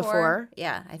 Okay, before.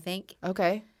 Yeah, I think.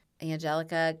 Okay.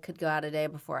 Angelica could go out a day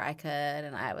before I could,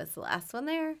 and I was the last one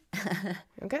there.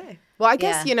 Okay. Well, I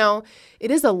guess, Yeah.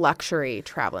 it is a luxury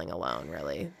traveling alone,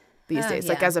 really, these days.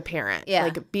 Like yeah. as a parent. Yeah.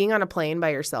 Like being on a plane by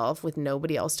yourself with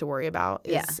nobody else to worry about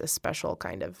is Yeah. a special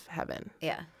kind of heaven.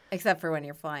 Yeah, except for when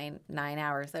you're flying 9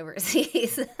 hours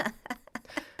overseas.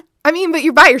 I mean, but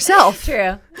you're by yourself.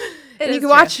 True. And you can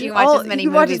watch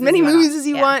as many movies as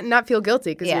you Yeah. want and not feel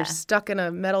guilty because Yeah. you're stuck in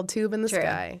a metal tube in the True.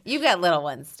 sky. You've got little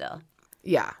ones still.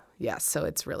 Yeah. Yes. So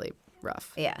it's really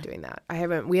rough Yeah. doing that.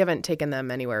 We haven't taken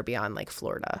them anywhere beyond like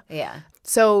Florida. Yeah.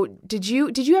 So did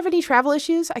you have any travel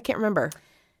issues? I can't remember.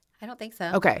 I don't think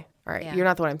so. Okay. All right. Yeah. You're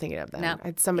not the one I'm thinking of then. No. I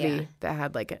had somebody Yeah. that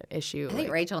had like an issue. I think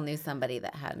like- Rachel knew somebody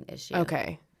that had an issue.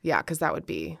 Okay. Yeah, because that would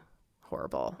be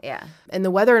horrible. Yeah. And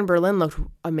the weather in Berlin looked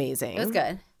amazing. It was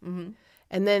good. Mm-hmm.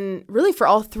 And then really for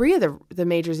all three of the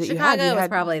majors that Chicago you was had,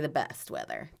 probably the best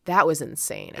weather. that was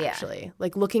insane Yeah. actually.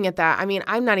 Like looking at that, I mean,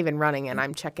 I'm not even running and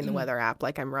I'm checking the weather app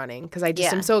like I'm running because I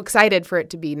just Yeah. am so excited for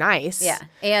it to be nice. Yeah.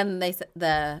 And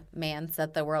the man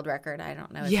set the world record. I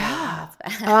don't know. his name. Yeah.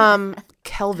 That's bad.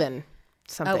 Kelvin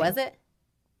something. Oh, was it?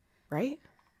 Right?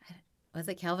 Was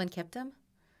it Kelvin Kiptum?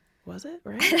 Was it?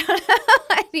 Right?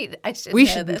 I should We know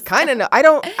should this. kind of know.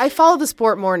 I follow the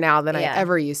sport more now than Yeah. I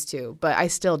ever used to, but I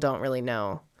still don't really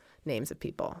know names of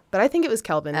people. But I think it was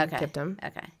Kelvin Okay. Kiptum.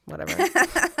 Okay. Whatever.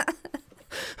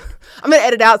 I'm going to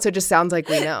edit out so it just sounds like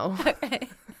we know. Okay.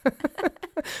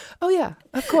 Oh, yeah,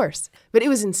 of course. But it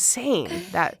was insane,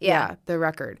 the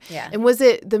record. Yeah. And was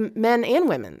it the men and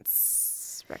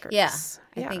women's records? Yeah.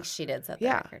 I think she did set the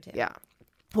Yeah. record too. Yeah.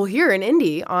 Well, here in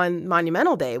Indy on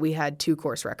Monumental Day, we had 2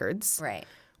 course records, Right.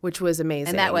 which was amazing.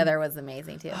 And that weather was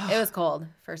amazing too. It was cold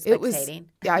for spectating. It was,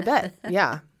 yeah, I bet.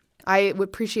 Yeah. I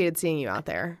appreciated seeing you out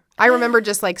there. I remember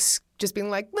just being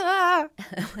like,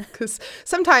 because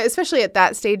sometimes, especially at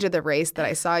that stage of the race that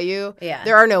I saw you, Yeah.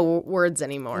 there are no words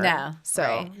anymore. No, So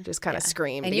right. just kind of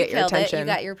scream And to you get your killed attention. it. You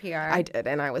got your PR. I did,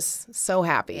 and I was so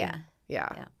happy. Yeah. Yeah.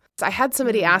 Yeah. So I had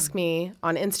somebody ask me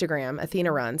on Instagram,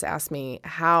 Athena Runs, asked me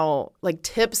how, like,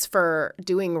 tips for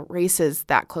doing races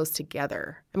that close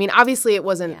together. I mean, obviously it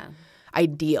wasn't, Yeah.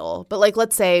 ideal. But like,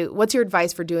 let's say, what's your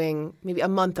advice for doing maybe a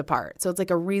month apart? So it's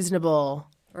like a reasonable.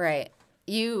 Right.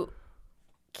 You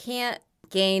can't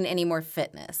gain any more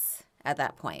fitness at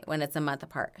that point when it's a month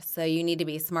apart. So you need to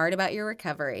be smart about your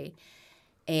recovery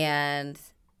and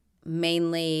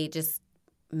mainly just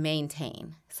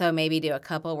maintain. So maybe do a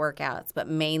couple workouts, but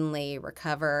mainly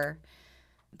recover.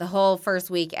 The whole first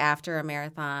week after a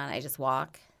marathon, I just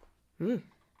walk.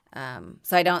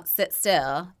 So I don't sit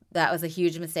still. That was a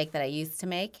huge mistake that I used to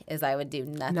make is I would do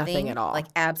nothing. Nothing at all. Like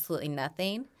absolutely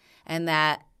nothing. And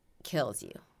that kills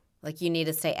you. Like you need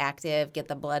to stay active, get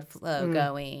the blood flow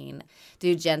going,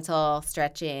 do gentle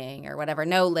stretching or whatever.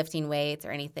 No lifting weights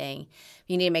or anything.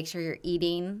 You need to make sure you're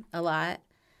eating a lot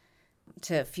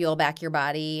to fuel back your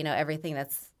body, you know, everything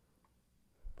that's,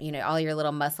 you know, all your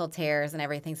little muscle tears and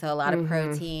everything. So a lot of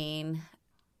protein,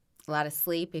 a lot of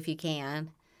sleep if you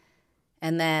can.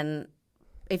 And then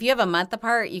if you have a month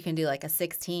apart, you can do like a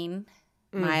 16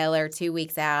 miler 2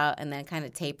 weeks out and then kind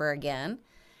of taper again.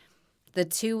 The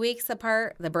 2 weeks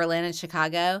apart, the Berlin and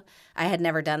Chicago, I had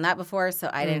never done that before, so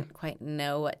I didn't quite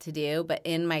know what to do. But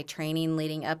in my training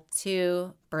leading up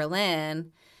to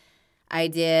Berlin, I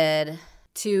did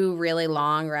 2 really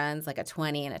long runs, like a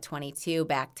 20 and a 22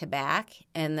 back to back.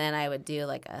 And then I would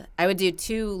do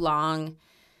 2 long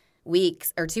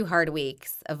weeks or 2 hard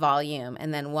weeks of volume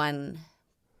and then 1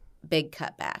 big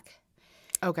cutback.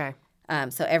 Okay.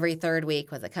 So every third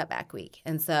week was a cutback week.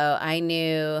 And so I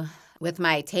knew with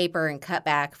my taper and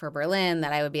cutback for Berlin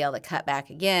that I would be able to cut back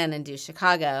again and do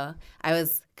Chicago. I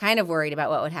was kind of worried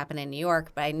about what would happen in New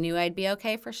York, but I knew I'd be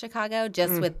okay for Chicago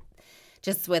just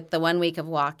with the 1 week of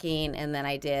walking. And then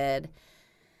I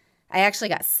actually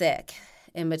got sick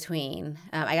in between.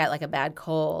 I got like a bad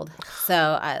cold.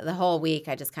 So the whole week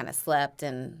I just kind of slept,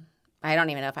 and I don't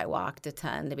even know if I walked a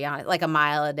ton, to be honest, like a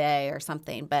mile a day or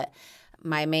something. But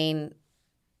my main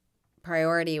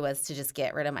priority was to just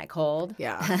get rid of my cold.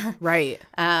 Yeah, right.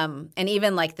 And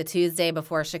even like the Tuesday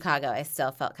before Chicago, I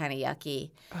still felt kind of yucky.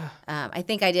 I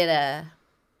think I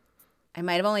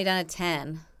might have only done a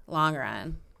 10 long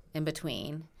run in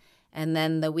between. And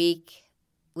then the week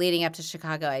leading up to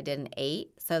Chicago, I did an 8.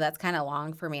 So that's kind of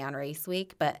long for me on race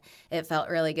week, but it felt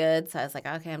really good. So I was like,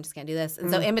 okay, I'm just going to do this.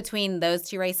 And so in between those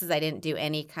 2 races, I didn't do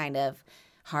any kind of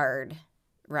hard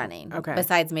running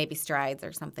besides maybe strides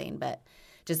or something, but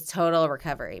just total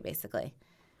recovery, basically.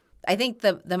 I think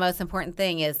the most important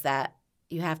thing is that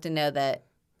you have to know that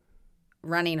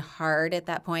running hard at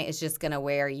that point is just going to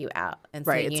wear you out. And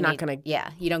so it's not going to... Yeah,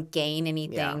 you don't gain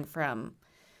anything from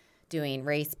doing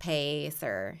race pace,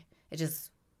 or it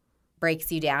just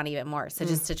breaks you down even more. So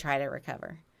just to try to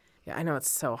recover. Yeah, I know it's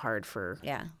so hard for...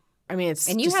 Yeah. I mean, it's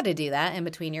And you had to do that in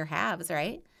between your halves,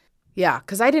 right? Yeah,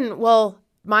 because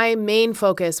my main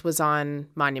focus was on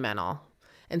Monumental.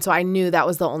 And so I knew that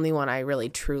was the only one I really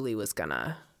truly was going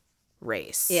to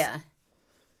race. Yeah.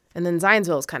 And then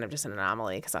Zionsville was kind of just an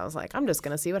anomaly because I was like, I'm just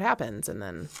going to see what happens. And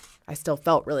then I still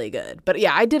felt really good. But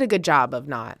yeah, I did a good job of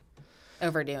not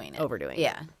overdoing it.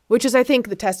 Yeah. Which is, I think,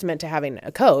 the testament to having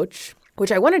a coach,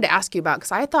 which I wanted to ask you about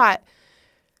because I thought,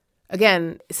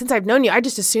 again, since I've known you, I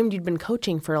just assumed you'd been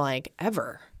coaching for like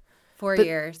ever. 4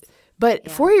 years.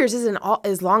 But 4 years isn't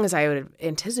as long as I would have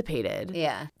anticipated.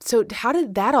 Yeah. So how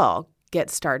did that all get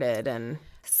started? And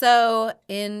so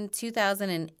in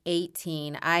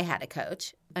 2018, I had a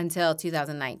coach until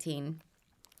 2019.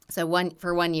 So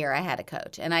for 1 year, I had a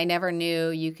coach, and I never knew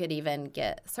you could even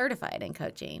get certified in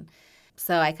coaching.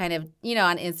 So I kind of,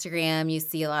 on Instagram, you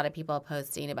see a lot of people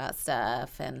posting about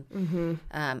stuff, and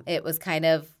it was kind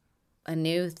of a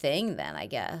new thing then, I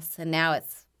guess. And now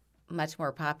it's much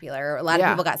more popular. A lot of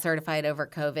people got certified over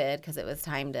COVID because it was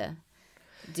time to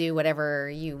do whatever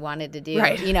you wanted to do,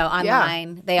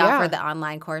 online. Yeah. They offered the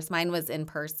online course. Mine was in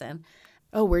person.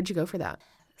 Oh, where'd you go for that?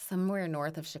 Somewhere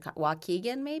north of Chicago.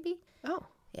 Waukegan, maybe? Oh.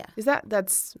 Yeah.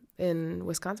 That's in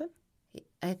Wisconsin?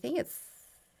 I think it's...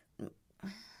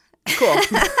 Cool.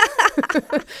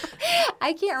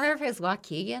 I can't remember if it was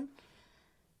Waukegan.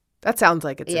 That sounds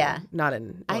like it's not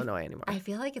in Illinois anymore. I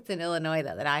feel like it's in Illinois,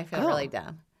 though, that I feel really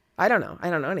dumb. I don't know. I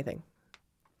don't know anything.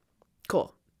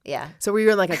 Cool. Yeah. So were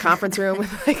you in like a conference room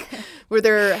with were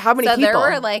there, how many people? So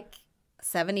there were like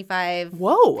 75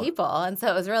 people. And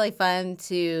so it was really fun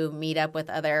to meet up with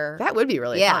other. That would be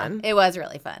really fun. Yeah, it was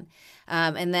really fun.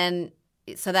 And then,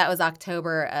 so that was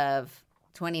October of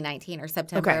 2019 or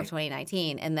September of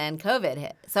 2019. And then COVID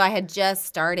hit. So I had just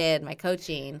started my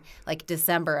coaching like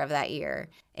December of that year.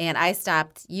 And I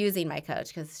stopped using my coach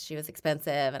because she was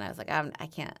expensive. And I was like, I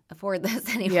can't afford this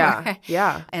anymore. Yeah.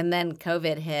 Yeah. And then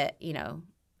COVID hit,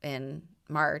 in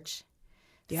March.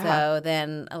 Yeah. So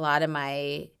then a lot of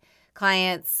my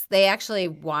clients, they actually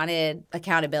wanted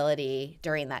accountability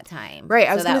during that time. Right.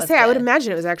 I was So going that to say, I would good.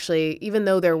 imagine it was actually, even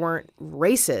though there weren't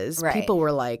races, Right. people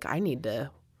were like, I need to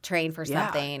Train for Yeah.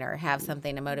 something or have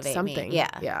something to motivate something. me. Yeah.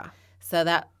 Yeah. So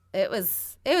that it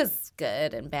was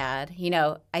good and bad. You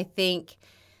know, I think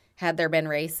had there been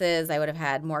races, I would have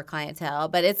had more clientele,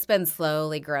 but it's been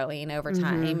slowly growing over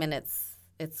time, and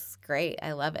it's great.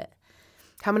 I love it.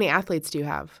 How many athletes do you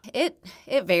have? It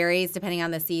varies depending on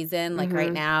the season. Like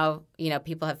right now, you know,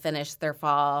 people have finished their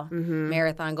fall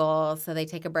marathon goals, so they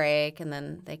take a break and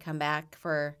then they come back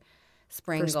for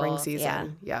spring For spring goals.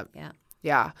 season. Yeah. Yep. Yeah.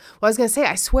 Yeah. Well, I was going to say,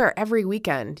 I swear every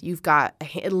weekend you've got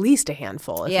at least a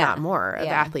handful, if Yeah. not more, of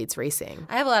Yeah. athletes racing.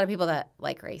 I have a lot of people that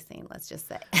like racing, let's just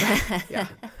say. Yeah.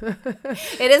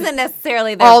 It isn't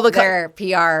necessarily All the their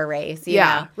PR race, you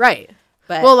know. Right.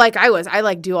 But Well, like I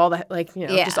like do all the, like, you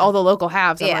know, Yeah. just all the local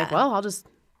halves. I'm Yeah. like, well, I'll just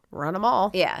run them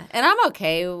all. yeah, and I'm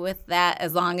okay with that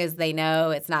as long as they know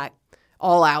it's not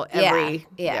All out Yeah. every.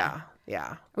 Yeah.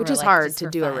 Yeah. Which Or, is like, hard just to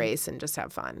for do a fun. race and just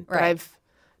have fun. But Right. I've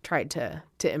tried to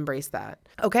embrace that.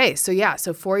 Okay. So, yeah.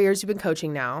 So 4 years you've been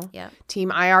coaching now. Yep.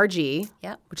 Team IRG,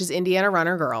 Yep. which is Indiana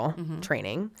Runner Girl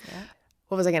training. Yep.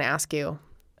 What was I going to ask you?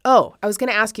 Oh, I was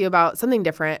going to ask you about something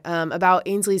different, about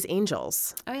Ainsley's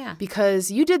Angels, Oh yeah.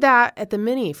 because you did that at the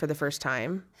Mini for the first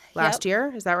time last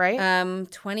year. Is that right?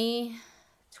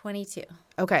 2022.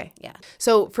 Okay. Yeah.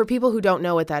 So for people who don't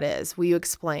know what that is, will you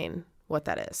explain what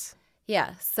that is?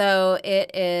 Yeah. So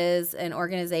it is an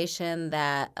organization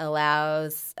that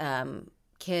allows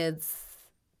kids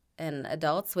and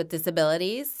adults with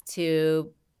disabilities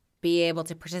to be able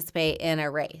to participate in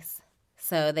a race.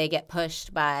 So they get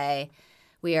pushed by,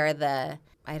 we are the,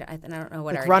 I don't know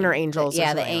what Like our runner name- angels or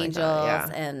Yeah, the something like angels, that,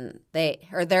 yeah.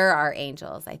 and there are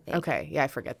angels, I think, Okay. Yeah, I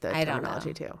forget the I don't terminology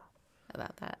know. too.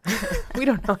 about that. We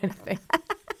don't know anything.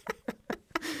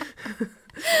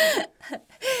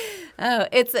 Oh,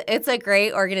 it's a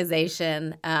great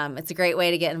organization. It's a great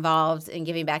way to get involved in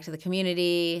giving back to the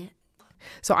community.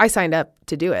 So I signed up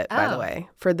to do it, by the Oh. way,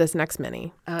 for this next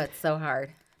Mini. Oh, it's so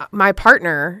hard. My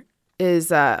partner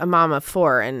is a mom of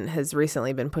 4 and has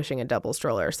recently been pushing a double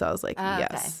stroller. So I was like, Oh,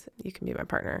 yes, you can be my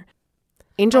partner.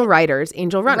 Angel riders,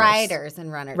 angel runners. Riders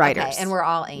and runners. Riders. Okay, and we're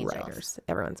all angels. Riders.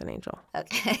 Everyone's an angel.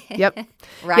 Okay. Yep.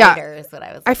 Rider is what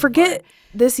I was I looking forget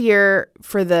for. this year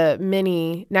for the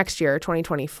Mini next year,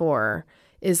 2024,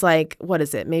 is like, what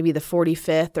is it? Maybe the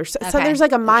 45th or so. So Okay. there's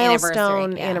like a An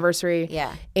milestone anniversary, yeah. anniversary.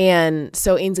 Yeah. And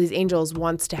so Ainsley's Angels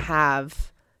wants to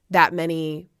have that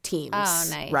many teams Oh,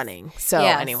 nice. running. So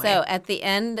yeah, anyway. so at the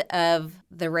end of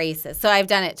the races, so I've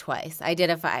done it twice. I did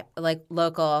a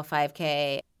local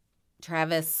 5K,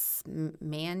 Travis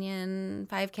Manion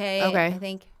 5K, Okay. I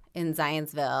think, in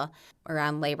Zionsville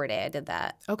around Labor Day. I did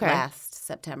that Okay. last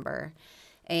September.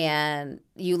 And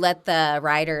you let the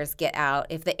riders get out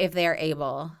if they are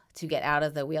able to get out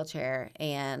of the wheelchair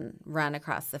and run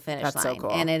across the finish That's so line.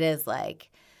 cool. And it is like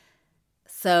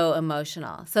so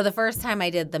emotional. So the first time I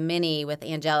did the Mini with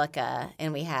Angelica,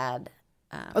 and we had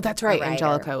Oh, that's a right. rider.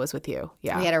 Angelica was with you.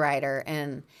 Yeah. We had a rider,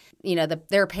 and you know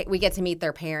we get to meet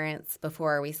their parents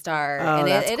before we start, Oh, and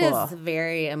that's it cool. is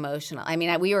very emotional. I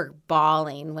mean, we were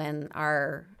bawling when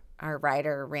our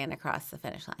rider ran across the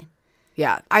finish line.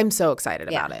 Yeah. I'm so excited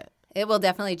Yeah. about it. It will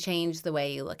definitely change the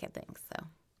way you look at things. So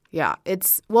Yeah.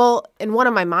 It's, well, and one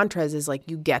of my mantras is like,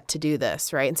 you get to do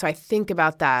this, right? And so I think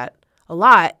about that a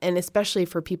lot, and especially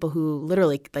for people who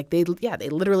literally, like, they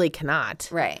literally cannot.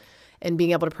 right, And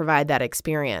being able to provide that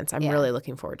experience, I'm Yeah. really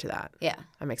looking forward to that. yeah,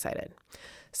 I'm excited.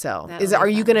 So, That'll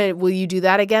be fun. will you do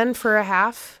that again for a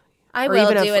half? I Or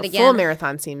will even do a it again. full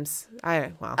marathon seems,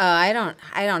 I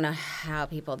don't know how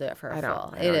people do it for a I don't-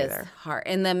 full. I don't It is either. hard,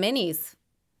 and the Mini's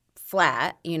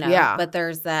flat, you know. Yeah. But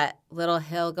there's that little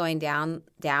hill going down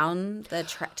the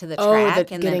to the oh,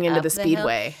 track, and getting then into up the hill.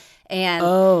 speedway. And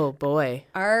Oh, boy.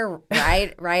 our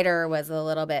rider was a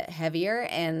little bit heavier,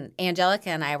 and Angelica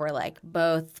and I were like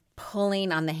both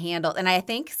pulling on the handle, and I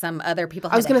think some other people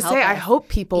had I was going to say, I us. hope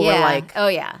people Yeah. were like, Oh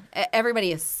yeah,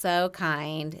 everybody is so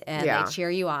kind, and Yeah. they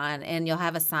cheer you on, and you'll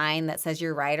have a sign that says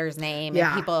your rider's name,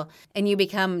 Yeah. and you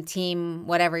become team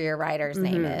whatever your rider's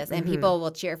name is, and people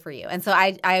will cheer for you. And so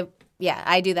I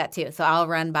do that too. So I'll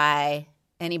run by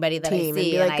anybody that team I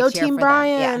see and be like, I go cheer Team for them.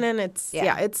 Brian. Yeah. And it's,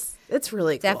 Yeah. it's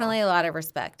really cool. Definitely a lot of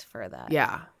respect for that.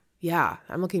 Yeah. Yeah.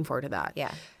 I'm looking forward to that.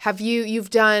 Yeah. You've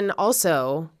done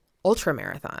also ultra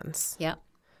marathons, Yep.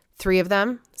 3 of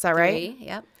them. Is that right? 3,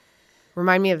 yep.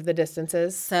 Remind me of the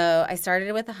distances. So I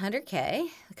started with 100K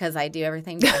because I do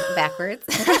everything backwards.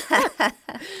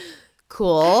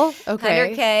 Cool.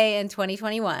 Okay. 100K in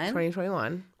 2021.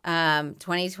 2021.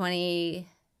 2020.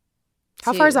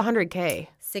 How far is 100K?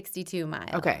 62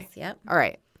 miles. Okay. Yep. All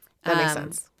right. That makes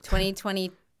sense.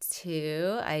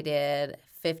 2022, I did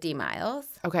 50 miles,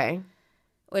 Okay.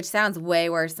 which sounds way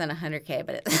worse than 100K,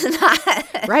 but it's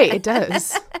not. Right. It does.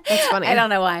 That's funny. I don't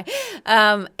know why.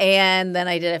 And then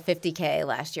I did a 50K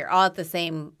last year, all at the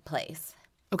same place.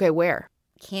 Okay. Where?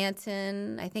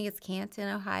 Canton, I think it's Canton,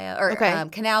 Ohio, or Okay.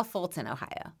 Canal Fulton,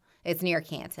 Ohio. It's near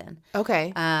Canton.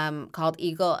 Okay. Called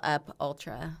Eagle Up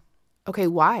Ultra. Okay.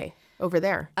 Why? Over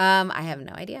there. I have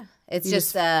no idea. It's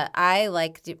just I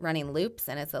like running loops,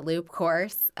 and it's a loop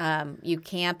course. You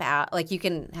camp out, like you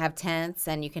can have tents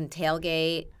and you can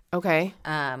tailgate. Okay.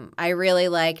 I really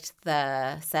liked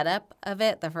the setup of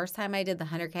it the first time I did the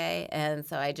 100K, and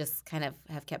so I just kind of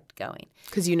have kept going.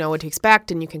 Because you know what to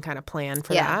expect and you can kind of plan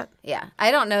for that. Yeah.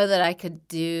 I don't know that I could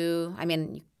do, I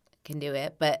mean, you can do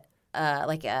it, but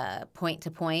like a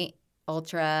point-to-point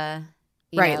ultra.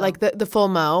 Right. know. Like the full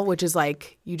mow, which is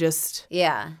like you just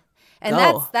Yeah. And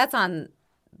Go. that's on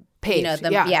paved.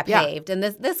 paved. And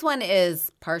this one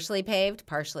is partially paved,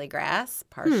 partially grass,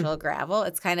 partial gravel.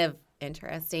 It's kind of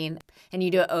interesting. And you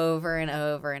do it over and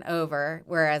over and over,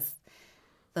 whereas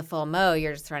the full mow,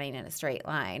 you're just running in a straight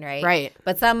line, right? Right.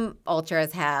 But some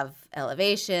ultras have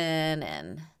elevation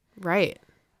and Right.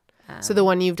 So the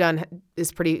one you've done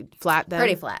is pretty flat then?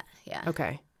 pretty flat. Yeah.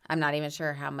 Okay. I'm not even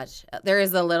sure how much. There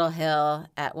is a little hill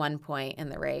at one point in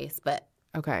the race, but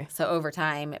Okay. so over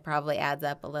time it probably adds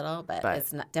up a little, but But-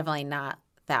 it's not, definitely not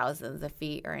thousands of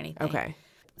feet or anything. Okay.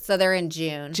 So they're in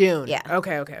June. June. Yeah.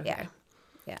 Okay. Yeah.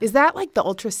 Yeah. Is that like the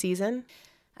ultra season?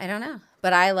 I don't know.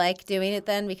 But I like doing it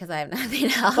then because I have nothing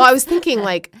else. Well, I was thinking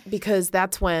like because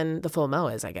that's when the full mow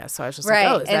is, I guess. So I was just right.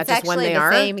 like, oh, is that It's just when actually they the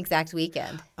are? same exact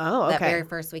weekend. Oh, That okay. very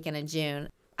first weekend in June.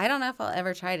 I don't know if I'll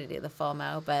ever try to do the full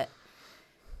mow, but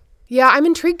Yeah, I'm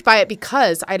intrigued by it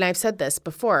because, and I've said this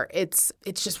before, it's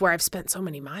just where I've spent so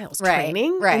many miles Right,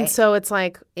 training, right. And so it's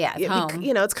like, Yeah, it's home.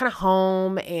 You know, it's kind of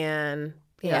home, and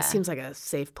you know, Yeah. it seems like a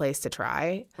safe place to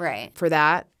try right. for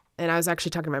that. And I was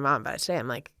actually talking to my mom about it today. I'm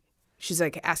like, she's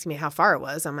like asking me how far it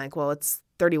was. I'm like, well, it's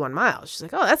 31 miles. She's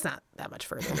like, oh, that's not that much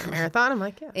further than a marathon. I'm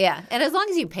like, yeah. Yeah. And as long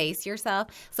as you pace yourself.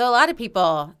 So a lot of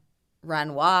people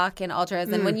run, walk in ultras.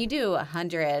 And when you do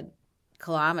 100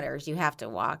 kilometers, you have to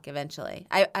walk eventually.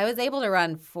 I was able to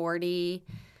run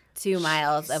 42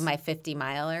 miles of my 50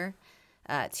 miler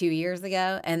 2 years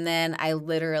ago. And then I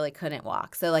literally couldn't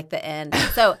walk. So like the end.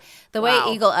 So the Wow.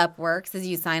 way Eagle Up works is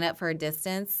you sign up for a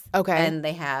distance. Okay. And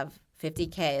they have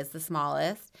 50K is the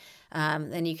smallest.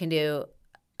 Then you can do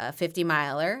a 50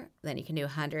 miler, then you can do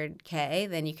 100K,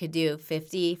 then you could do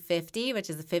 50-50, which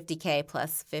is a 50K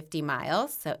plus 50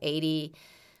 miles, so 81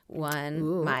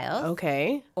 Ooh, miles,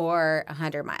 Okay. or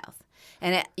 100 miles.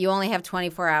 And you only have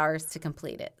 24 hours to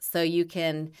complete it. So you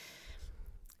can,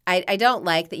 I don't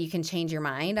like that you can change your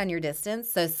mind on your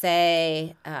distance. So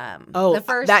say the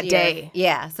first that year, day.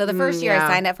 Yeah. So the first year yeah. I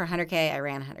signed up for 100K, I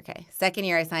ran 100K. Second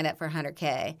year I signed up for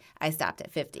 100K, I stopped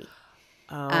at 50.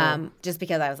 Oh. Just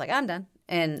because I was like, I'm done.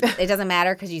 And it doesn't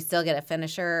matter because you still get a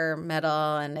finisher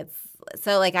medal. And it's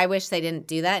so like, I wish they didn't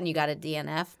do that and you got a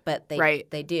DNF, but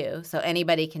they do. So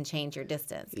anybody can change your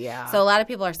distance. Yeah. So a lot of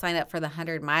people are signed up for the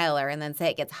 100 miler and then say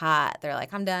it gets hot. They're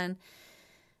like, I'm done.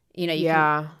 You know, you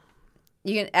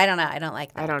can, I don't know. I don't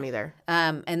like that. I don't either.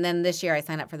 And then this year I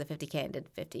signed up for the 50K and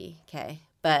did 50K.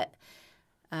 But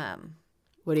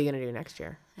What are you going to do next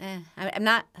year? I'm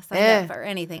not signed up for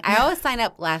anything. I always sign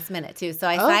up last minute, too. So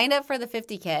I signed up for the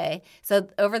 50K. So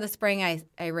over the spring,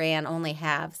 I ran only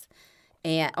halves.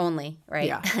 And only, right?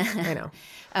 Yeah, I know.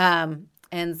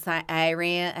 And so I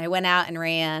went out and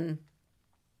ran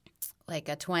like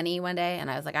a 20 one day.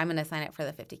 And I was like, I'm going to sign up for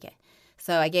the 50K.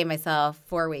 So I gave myself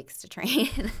 4 weeks to train.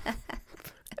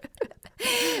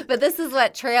 But this is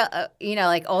what trail,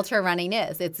 like ultra running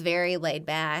is. It's very laid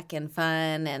back and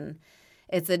fun, and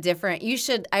it's a different.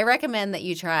 I recommend that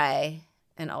you try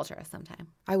an ultra sometime.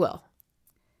 I will.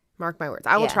 Mark my words.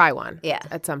 I will Yeah. try one. Yeah.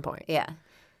 At some point. Yeah,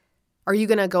 Are you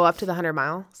going to go up to the 100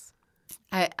 miles?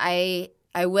 I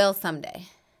will someday,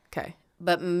 Okay.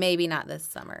 but maybe not this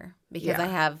summer because Yeah. I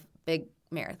have big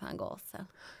marathon goals. So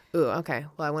Ooh, okay.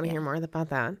 Well, I want to hear more about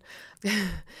that.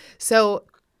 So,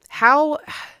 how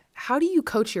do you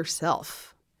coach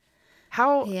yourself?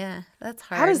 yeah, that's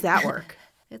hard. How does that work?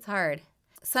 It's hard.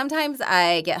 Sometimes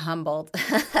I get humbled.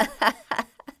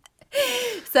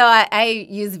 So I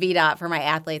use VDOT for my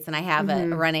athletes, and I have a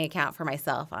running account for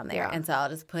myself on there. Yeah. And so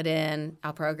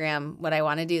I'll program what I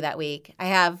want to do that week. I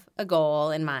have a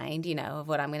goal in mind, of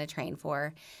what I'm going to train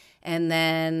for. And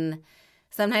then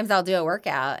sometimes I'll do a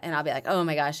workout, and I'll be like, oh,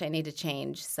 my gosh, I need to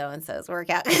change so-and-so's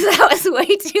workout because that was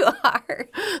way too hard.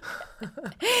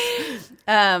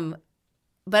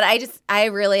 But I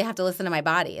really have to listen to my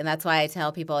body. And that's why I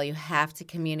tell people you have to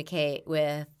communicate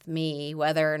with me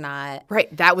whether or not.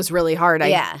 Right. That was really hard.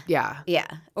 Yeah. Yeah.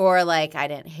 Or like I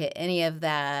didn't hit any of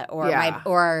that. Or, Yeah.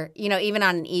 or you know, even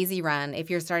on an easy run,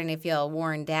 if you're starting to feel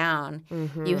worn down,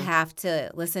 Mm-hmm. you have to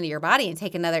listen to your body and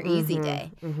take another easy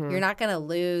day. You're not going to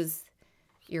lose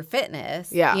your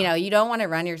fitness. Yeah. You know, you don't want to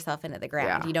run yourself into the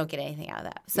ground. Yeah. You don't get anything out of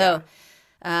that. So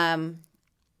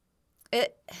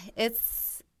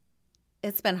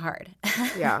it's been hard.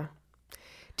 Yeah.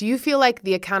 Do you feel like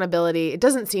the accountability, it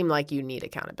doesn't seem like you need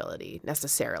accountability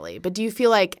necessarily, but do you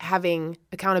feel like having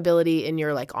accountability in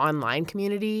your like online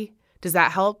community, does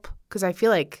that help? Because I feel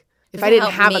like if I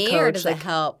didn't have a coach, or does like, it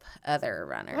help other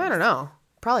runners? I don't know.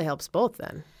 Probably helps both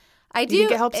then. I do. You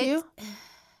think it helps you?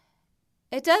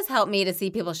 It does help me to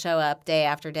see people show up day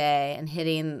after day and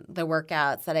hitting the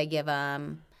workouts that I give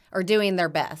them or doing their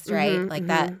best, right? Like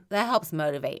that helps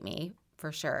motivate me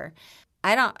for sure.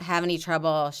 I don't have any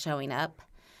trouble showing up.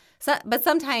 But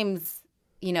sometimes,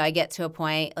 you know, I get to a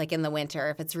point like in the winter,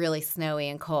 if it's really snowy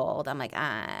and cold, I'm like,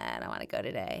 I don't want to go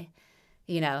today,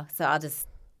 you know, so I'll just.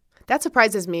 That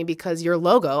surprises me because your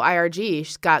logo, IRG,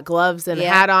 she's got gloves and a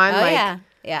hat on. Oh, like,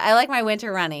 yeah. I like my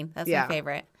winter running. That's my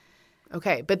favorite.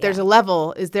 Okay. But there's a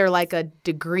level. Is there like a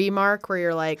degree mark where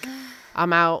you're like,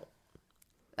 I'm out?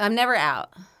 I'm never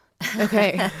out.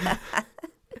 Okay.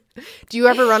 Do you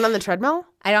ever run on the treadmill?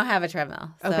 I don't have a treadmill,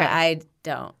 so okay. I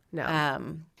don't. No.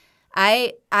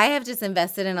 I have just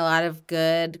invested in a lot of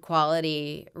good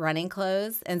quality running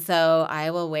clothes, and so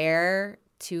I will wear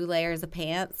 2 layers of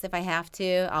pants if I have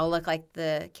to. I'll look like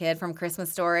the kid from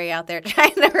Christmas Story out there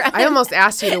trying to run. I almost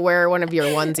asked you to wear one of your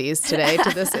onesies today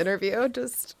to this interview,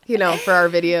 just, you know, for our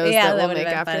videos that we'll make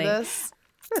after funny. this.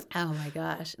 Oh my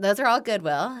gosh, those are all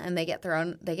Goodwill, and they get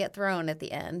thrown at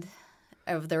the end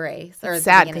of the race. Or it's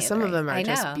sad because some of them are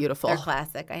just beautiful. They're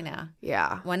classic. I know.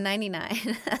 Yeah.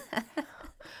 $199.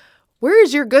 Where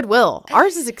is your Goodwill?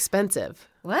 Ours is expensive.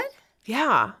 What?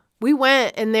 Yeah. We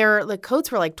went and their like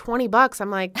coats were like $20.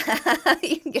 I'm like,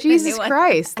 Jesus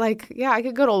Christ. Like, yeah, I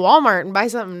could go to Walmart and buy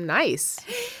something nice.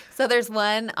 So there's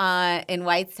one in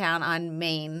Whitestown on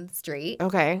Main Street.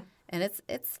 Okay. And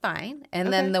it's fine.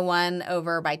 And then the one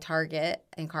over by Target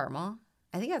in Carmel.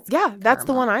 I think that's that's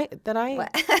the one I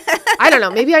I don't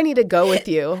know. Maybe I need to go with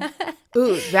you.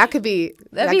 Ooh, that could be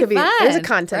fun. There's a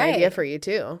content idea for you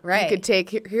too. Right. You could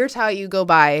take here's how you go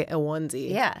buy a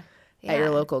onesie. Yeah. At your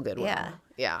local Goodwill. Yeah.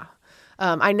 Yeah.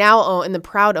 I now own the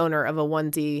proud owner of a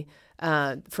onesie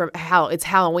from it's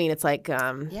Halloween. It's like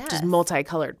just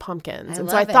multicolored pumpkins. And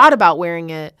so I thought about wearing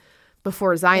it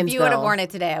before Zionsville. If you would have worn it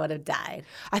today, I would have died.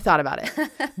 I thought about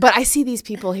it. But I see these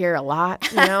people here a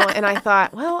lot, you know, and I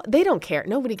thought, well, they don't care.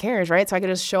 Nobody cares, right? So I could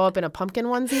just show up in a pumpkin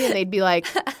onesie and they'd be like,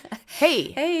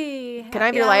 hey, can I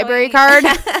have your library card?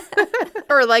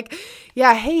 Or like,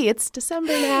 yeah, hey, it's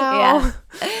December now. Yeah.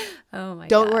 Oh my God.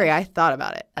 Don't worry. I thought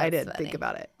about it. That's I did funny. think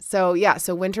about it. So yeah,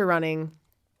 so winter running.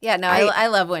 Yeah, no, I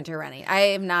love winter running. I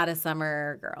am not a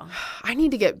summer girl. I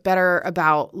need to get better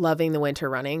about loving the winter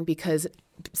running because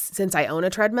since I own a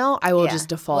treadmill, I will just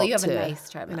default well, you have to. A nice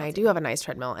treadmill. And I do have a nice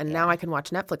treadmill. And now I can watch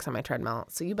Netflix on my treadmill.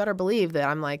 So you better believe that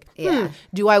I'm like,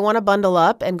 do I want to bundle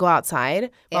up and go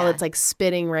outside while it's like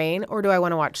spitting rain, or do I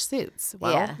want to watch Suits?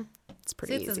 Well, it's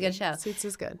pretty easy. Suits is a good show. Suits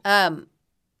is good.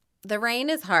 The rain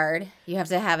is hard. You have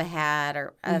to have a hat,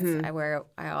 or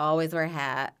I always wear a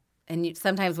hat, and you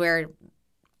sometimes wear a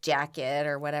jacket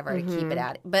or whatever to keep it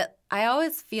out. But I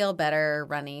always feel better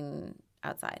running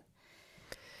outside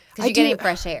because you're getting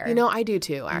fresh air. You know, I do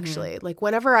too. Actually, like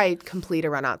whenever I complete a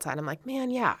run outside, I'm like,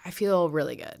 man, I feel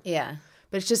really good. Yeah,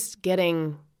 but it's just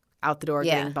getting out the door,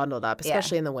 getting bundled up,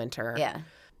 especially in the winter.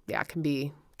 Yeah, can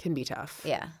be tough.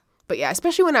 Yeah. But yeah,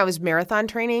 especially when I was marathon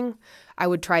training, I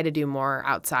would try to do more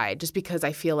outside just because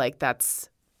I feel like that's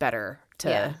better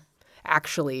to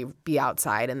actually be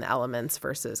outside in the elements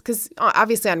versus – because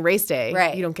obviously on race day,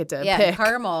 you don't get to pick. Yeah,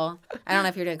 Carmel. I don't know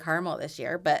if you're doing Carmel this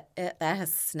year, but that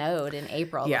has snowed in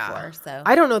April before. So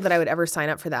I don't know that I would ever sign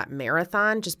up for that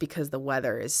marathon just because the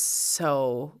weather is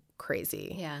so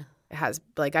crazy. Yeah. It has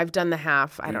 – like I've done the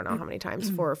half I don't know how many times,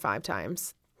 4 or 5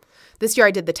 times. This year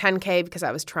I did the 10K because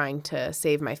I was trying to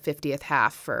save my 50th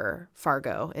half for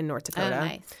Fargo in North Dakota. Oh,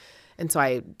 nice. And so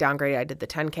I downgraded. I did the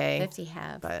 10K. 50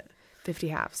 halves. But 50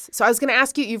 halves. So I was going to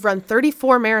ask you, you've run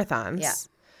 34 marathons.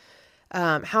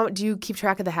 Yeah. How do you keep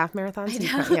track of the half marathons?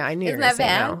 Yeah, I knew you were Isn't that going to say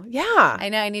bad? no. Yeah. I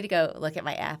know. I need to go look at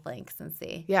my app links and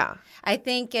see. Yeah. I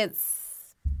think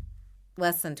it's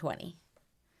less than 20.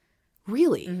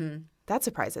 Really? Mm-hmm. That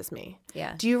surprises me.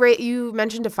 Yeah. Do you you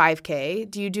mentioned a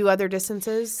 5K. Do you do other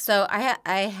distances? So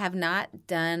I have not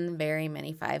done very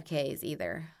many 5Ks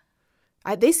either.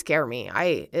 They scare me.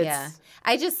 I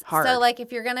just hard. So like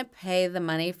if you're gonna pay the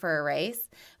money for a race,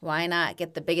 why not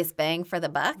get the biggest bang for the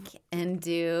buck and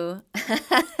do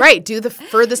Right, do the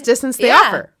furthest distance they yeah,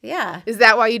 offer. Yeah. Is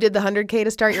that why you did the 100K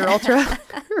to start your ultra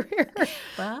career?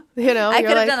 Well, You know, I you're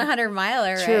could have like, done a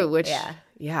 100-miler, right? true, which yeah.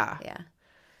 yeah.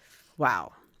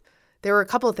 Wow. There were a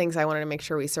couple of things I wanted to make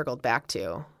sure we circled back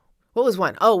to. What was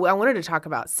one? Oh, I wanted to talk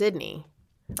about Sydney.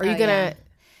 Are you gonna?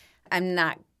 I'm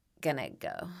not gonna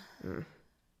go.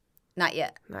 Not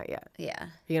yet. Not yet. Yeah.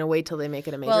 You're gonna wait till they make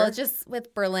it a major. Well, just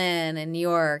with Berlin and New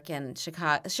York and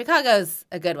Chicago. Chicago's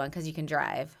a good one because you can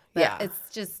drive. But Yeah. it's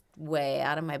just way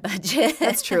out of my budget.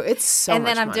 That's true. It's so and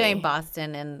much then I'm money. doing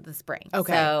Boston in the spring.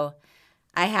 Okay. So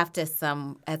I have to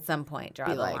at some point draw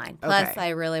Be the like, line. Plus, okay. I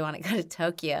really want to go to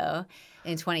Tokyo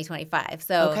in 2025.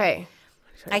 So Okay.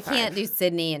 I can't do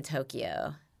Sydney and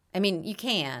Tokyo. I mean, you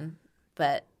can,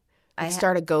 but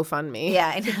Start a GoFundMe.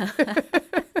 yeah, I know.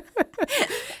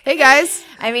 Hey guys.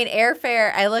 I mean,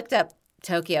 airfare. I looked up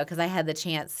Tokyo because I had the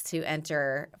chance to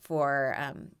enter for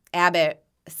Abbott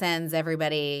sends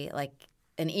everybody like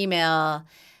an email.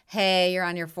 Hey, you're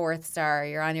on your 4th star.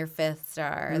 You're on your 5th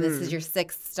star. This is your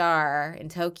 6th star in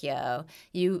Tokyo.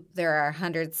 There are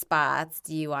 100 spots.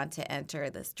 Do you want to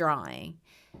enter this drawing?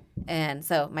 And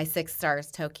so my 6th star is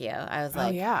Tokyo. I was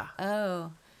like,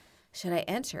 oh, should I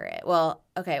enter it? Well,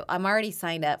 okay, I'm already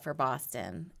signed up for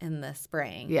Boston in the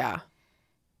spring. Yeah.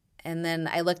 And then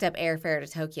I looked up airfare to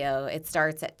Tokyo. It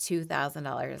starts at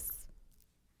 $2,000,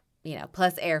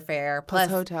 plus airfare, Plus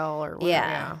hotel or whatever.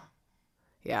 Yeah.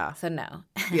 Yeah. So no.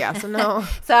 Yeah. So no.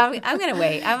 So I'm gonna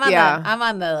wait. I'm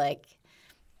on the like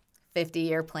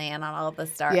 50-year plan on all the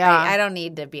stars. Yeah. I don't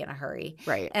need to be in a hurry.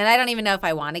 Right. And I don't even know if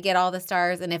I want to get all the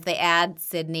stars. And if they add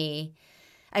Sydney,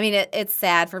 I mean, it's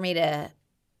sad for me to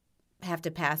have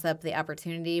to pass up the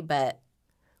opportunity, but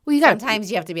Well, you got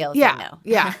sometimes you have to be able to say no.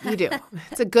 Yeah, you do.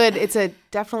 It's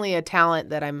definitely a talent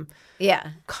that I'm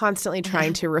constantly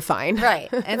trying to refine. Right.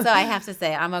 And so I have to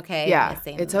say I'm okay. Yeah,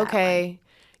 missing it's that okay. one.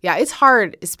 Yeah, it's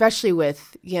hard, especially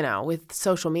with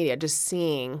social media, just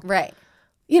seeing. Right.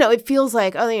 It feels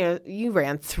like, you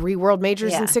ran 3 world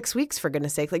majors in 6 weeks, for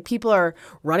goodness sake. Like, people are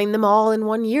running them all in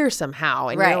 1 year somehow.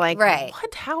 And you're like,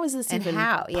 what? How is this even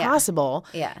possible?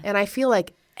 Yeah. And I feel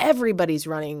like everybody's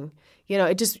running,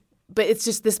 but it's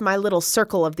just this my little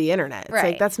circle of the internet. It's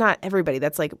like, that's not everybody.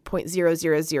 That's like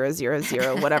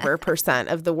 0.00000 whatever %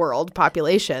 of the world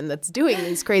population that's doing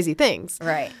these crazy things.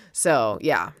 Right. So,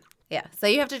 yeah. Yeah. So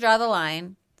you have to draw the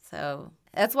line. So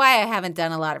that's why I haven't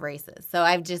done a lot of races. So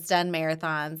I've just done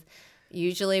marathons,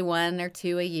 usually 1 or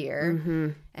 2 a year. Mm-hmm.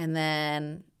 And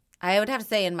then I would have to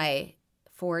say in my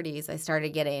 40s, I started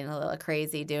getting a little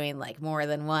crazy doing like more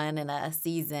than 1 in a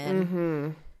season. Mm-hmm.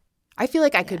 I feel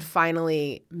like I could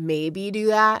finally maybe do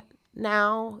that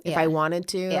now if I wanted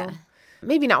to. Yeah.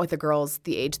 Maybe not with the girls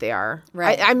the age they are.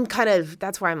 Right. I'm kind of,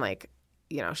 that's why I'm like,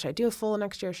 should I do a full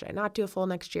next year? Should I not do a full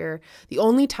next year? The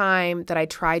only time that I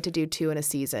tried to do 2 in a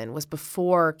season was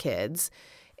before kids.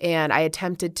 And I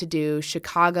attempted to do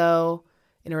Chicago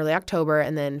in early October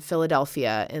and then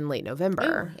Philadelphia in late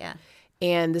November. Ooh, yeah.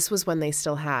 And this was when they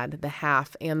still had the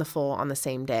half and the full on the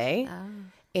same day. Oh.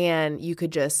 And you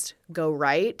could just go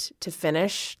right to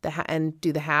finish and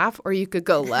do the half, or you could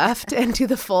go left and do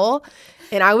the full.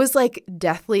 And I was like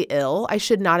deathly ill. I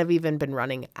should not have even been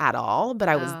running at all, but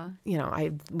I was,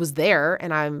 I was there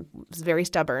and I was very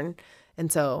stubborn.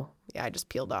 And so, I just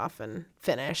peeled off and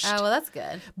finished. Oh, well, that's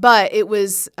good. But it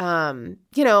was,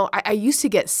 I used to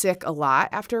get sick a lot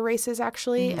after races,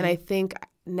 actually. Mm-hmm. And I think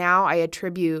now I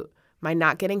attribute my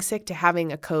not getting sick to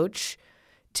having a coach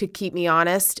to keep me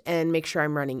honest and make sure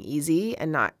I'm running easy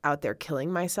and not out there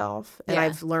killing myself. And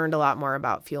I've learned a lot more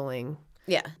about fueling.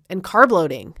 Yeah. And carb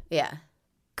loading. Yeah.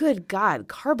 Good God,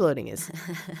 carb loading is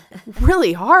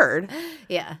really hard.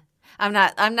 Yeah. I'm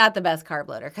not the best carb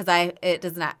loader because I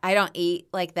don't eat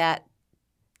like that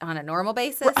on a normal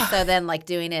basis. So then like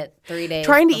doing it 3 days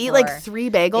Trying to before, eat like 3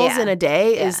 bagels in a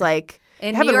day is like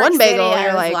in having New York one bagel. City,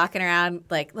 You're I was like walking around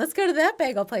like, let's go to that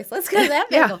bagel place. Let's go to that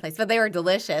bagel place. But they were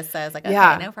delicious. So I was like,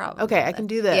 okay, no problem. Okay, I can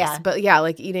do this. Yeah. But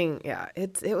like eating,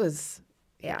 it was.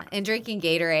 Yeah. And drinking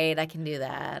Gatorade, I can do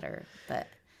that. But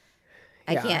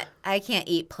I can't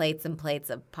eat plates and plates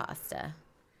of pasta.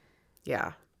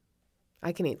 Yeah.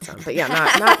 I can eat some, but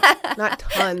not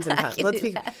tons and tons.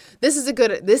 This is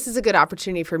a good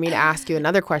opportunity for me to ask you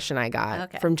another question I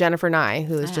got from Jennifer Nye,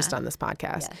 who is just on this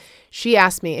podcast. Yes. She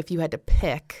asked me if you had to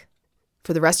pick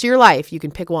for the rest of your life, you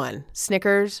can pick one: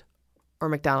 Snickers or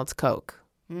McDonald's Coke.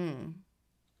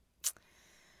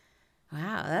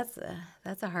 Wow,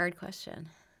 that's a hard question.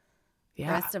 Yeah.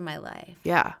 The rest of my life.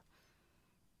 Yeah.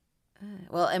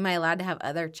 Well, am I allowed to have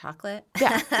other chocolate?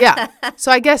 Yeah.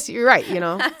 So I guess you're right.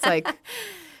 It's like,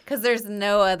 Because there's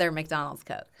no other McDonald's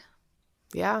Coke.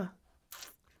 yeah.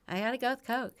 I got to go with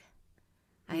Coke.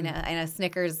 I know.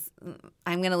 Snickers,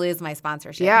 I'm going to lose my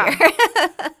sponsorship Yeah. here.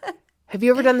 Have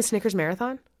you ever done the Snickers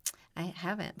Marathon? I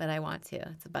haven't, but I want to.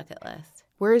 It's a bucket list.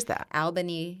 Where is that?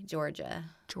 Albany, Georgia.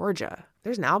 Georgia.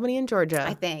 There's an Albany in Georgia.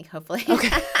 I think, hopefully. Okay.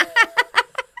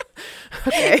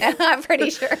 Okay. I'm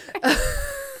pretty sure.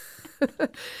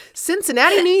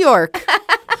 Cincinnati, New York.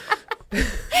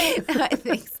 I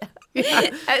think so. Yeah.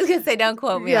 I was going to say, don't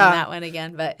quote me on that one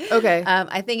again, but Okay.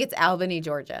 I think it's Albany,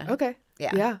 Georgia. Okay.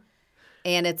 Yeah.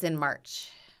 And it's in March.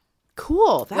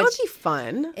 Cool. That would be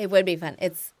fun. It would be fun.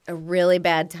 It's a really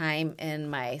bad time in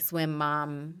my swim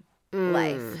mom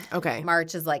life. Okay.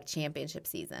 March is like championship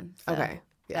season. So Okay.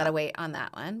 Yeah. Gotta wait on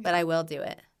that one, but I will do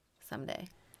it someday.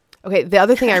 Okay. The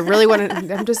other thing I really want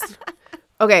to,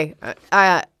 okay.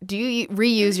 Do you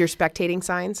reuse your spectating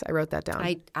signs? I wrote that down.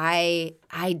 I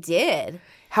did.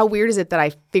 How weird is it that I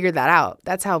figured that out?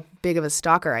 That's how big of a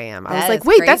stalker I am. I was That like, is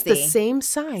wait, that's the crazy. same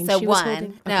sign. So she was one.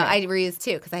 holding. No, Okay. I reused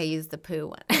two because I used the poo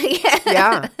one.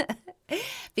 Yeah.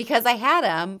 Because I had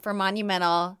them for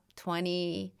Monumental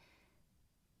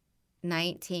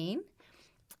 2019.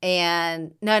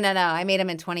 And no. I made them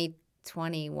in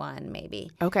 2021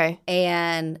 maybe. Okay.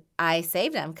 And I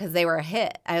saved them because they were a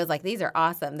hit. I was like, these are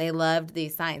awesome. They loved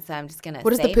these signs, so I'm just going to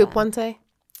What does the poop one say?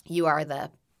 You are the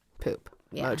Poop.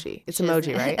 Yeah. Emoji. It's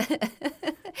emoji, right?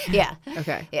 Yeah.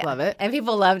 Okay. Yeah. Love it. And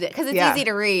people loved it because it's Yeah. easy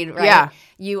to read, right? Yeah.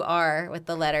 You are with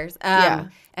the letters. Yeah.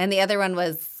 And the other one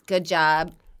was good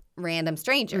job, random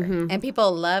stranger. And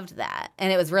people loved that.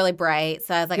 And it was really bright.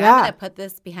 So I was like, Yeah. I'm going to put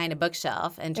this behind a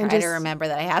bookshelf and try to just- remember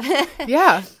that I have it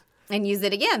Yeah. and use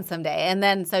it again someday. And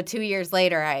then so 2 years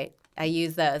later, I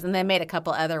used those and then made a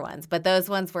couple other ones. But those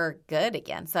ones were good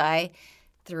again. So I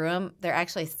threw them. They're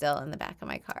actually still in the back of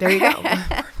my car. There you go.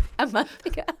 A month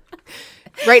ago.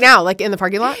 Right now, like in the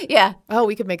parking lot? Yeah. Oh,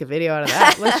 we could make a video out of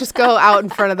that. Let's just go out in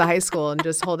front of the high school and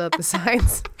just hold up the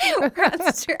signs. We're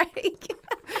on strike.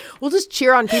 We'll just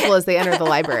cheer on people as they enter the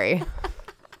library.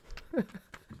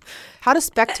 How to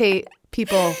spectate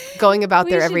people going about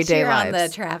their everyday cheer lives. on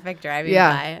the traffic driving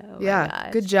Yeah. by. Oh my Yeah.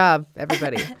 gosh. Good job,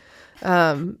 everybody.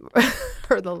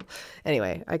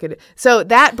 Anyway, I could. So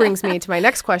that brings me to my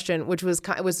next question, which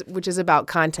is about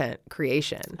content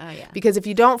creation. Oh, yeah. Because if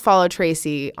you don't follow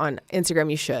Tracy on Instagram,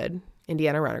 you should.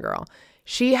 Indiana Runner Girl.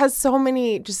 She has so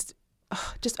many just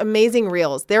amazing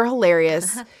reels. They're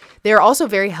hilarious. They're also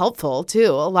very helpful too.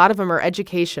 A lot of them are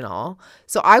educational.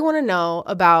 So I want to know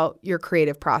about your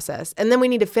creative process, and then we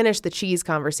need to finish the cheese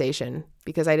conversation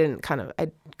because I kind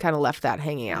of left that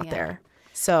hanging out there.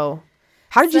 So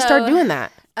how did you start doing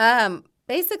that?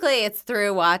 Basically, it's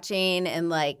through watching and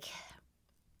like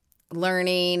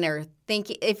learning or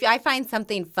thinking. If I find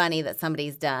something funny that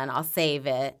somebody's done, I'll save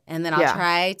it and then I'll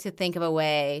try to think of a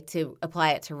way to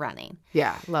apply it to running.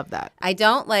 Yeah, love that. I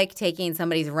don't like taking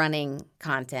somebody's running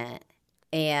content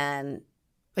and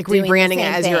Like doing the rebranding it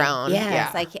same as thing. your own.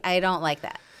 Yes, Yeah. I don't like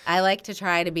that. I like to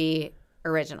try to be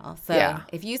original. So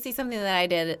if you see something that I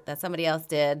did that somebody else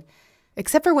did,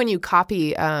 Except for when you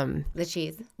copy, the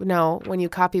cheese. when you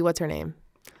copy, what's her name?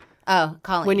 Oh,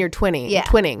 Colleen. When you're twinning. Yeah.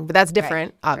 Twinning, but that's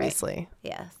different, obviously.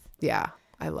 Yes. Yeah,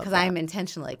 I love Because that. I'm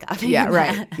intentionally copying Yeah, that.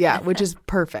 right. Yeah, which is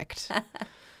perfect.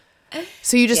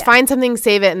 So you just find something,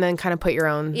 save it, and then kind of put your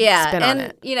own spin on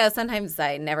it. You know, sometimes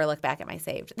I never look back at my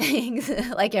saved things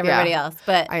like everybody else.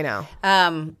 But I know.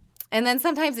 and then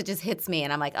sometimes it just hits me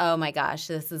and I'm like, oh my gosh,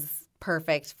 this is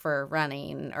perfect for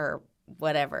running or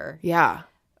whatever. Yeah.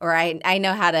 Or I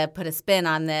know how to put a spin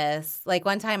on this. Like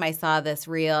one time I saw this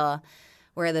reel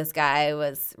where this guy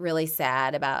was really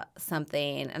sad about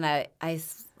something. And I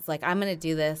was like, I'm going to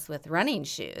do this with running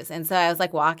shoes. And so I was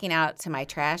like walking out to my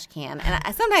trash can.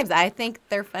 And sometimes I think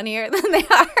they're funnier than they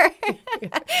are.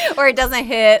 Or it doesn't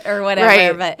hit or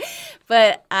whatever. Right.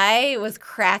 But I was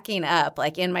cracking up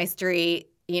like in my street,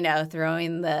 you know,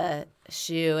 throwing the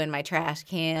shoe in my trash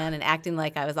can and acting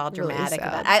like I was all Really dramatic sad.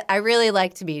 about it. I really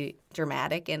like to be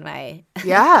dramatic in my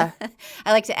Yeah.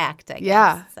 I like to act, I guess.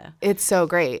 Yeah. So. It's so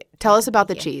great. Tell us about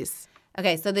the cheese.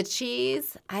 Okay, so the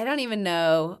cheese, I don't even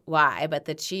know why, but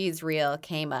the cheese reel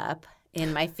came up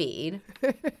in my feed.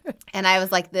 And I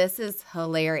was like, this is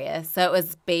hilarious. So it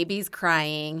was babies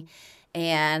crying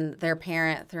and their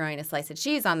parent throwing a slice of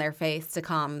cheese on their face to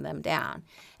calm them down.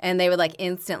 And they would like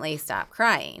instantly stop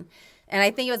crying. And I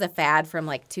think it was a fad from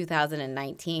like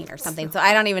 2019 or something. So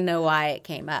I don't even know why it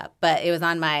came up. But it was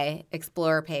on my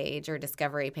Explore page or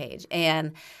Discovery page.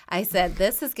 And I said,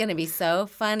 this is going to be so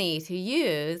funny to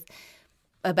use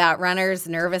about runners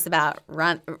nervous about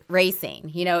racing.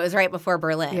 You know, it was right before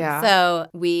Berlin. Yeah. So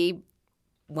we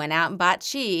went out and bought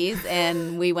cheese,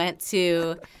 and we went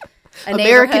to a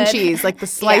American neighborhood. cheese, like the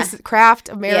slice Kraft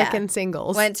American Yeah.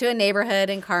 singles. Went to a neighborhood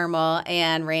in Carmel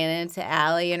and ran into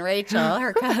Allie and Rachel,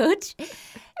 her coach.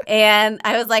 And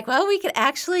I was like, well, we could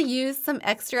actually use some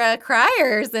extra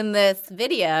criers in this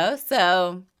video.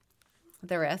 So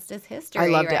the rest is history. I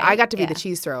loved right? it. I got to be Yeah. the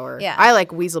cheese thrower. Yeah. I like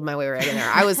weaseled my way right in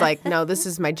there. I was like, no, this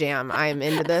is my jam. I am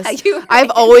into this. You were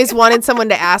I've always wanted someone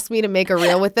to ask me to make a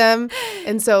reel with them.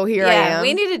 And so here I am.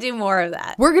 we need to do more of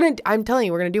that. I'm telling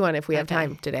you, we're going to do one if we have Okay.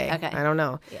 time today. Okay. I don't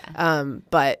know. Yeah.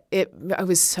 But it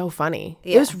was so funny.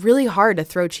 Yeah. It was really hard to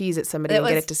throw cheese at somebody and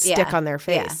get it to stick yeah, on their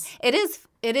yeah. face.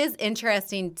 It is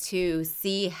interesting to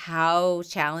see how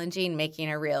challenging making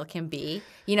a reel can be.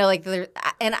 You know, like,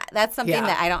 and that's something Yeah.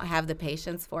 that I don't have the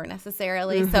patience for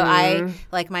necessarily. So I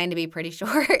like mine to be pretty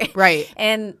short. Right.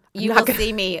 And you not will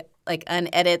see me like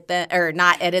unedit them or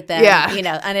not edit them. Yeah. You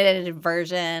know, unedited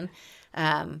version.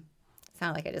 Sound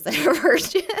like I just said a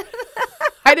version.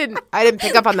 I didn't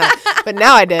pick up on that, but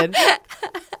now I did.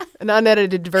 An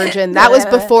unedited version. That was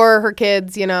before her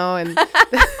kids, you know, and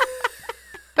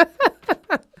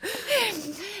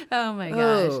Oh my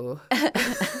gosh.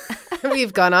 oh.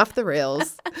 We've gone off the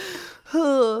rails.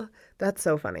 That's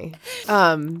so funny.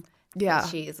 Yeah.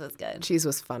 Cheese was good. Cheese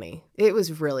was funny. It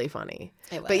was really funny.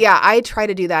 It was. But yeah, I try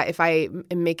to do that if I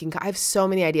am making, I have so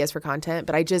many ideas for content,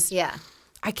 but I just, Yeah.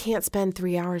 I can't spend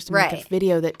 3 hours to make a Right.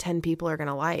 video that 10 people are going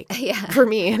to like. Yeah. For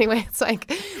me, anyway, it's like,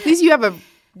 at least you have a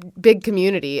big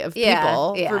community of Yeah,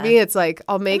 people. yeah. For me, it's like,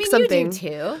 I'll make something. You do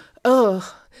too.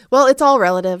 Oh, well, it's all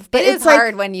relative. But It it's is like,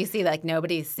 hard when you see like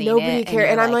nobody's seen it. nobody cares. you're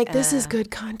And I'm like, this is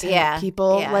good content,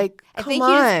 people. yeah. Like, I come think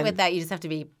on. with that, you just have to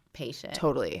be patient.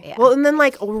 Totally. Yeah. Well, and then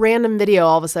like a random video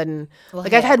all of a sudden, Will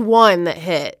like I've hit. had one that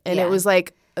hit, and Yeah. it was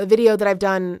like a video that I've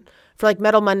done for like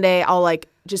Metal Monday. I'll like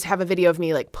just have a video of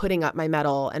me like putting up my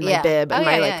medal and my Yeah. bib and Oh,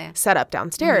 my yeah, like yeah, yeah. setup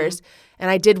downstairs. And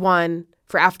I did one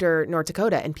for after North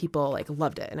Dakota, and people like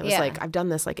loved it. And it was Yeah. like, I've done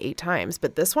this like 8 times,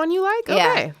 but this one you like?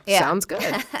 Yeah. Okay. Yeah. Sounds good.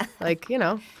 Like, you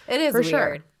know. It is For weird.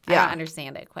 sure. I Yeah. don't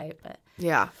understand it quite, but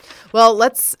Yeah. Well,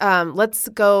 let's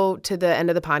go to the end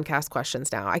of the podcast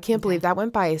questions now. I can't believe that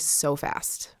went by so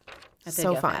fast. That did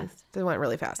So go fun. fast. It went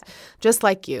really fast. Just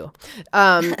like you.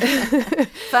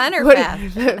 fun or What-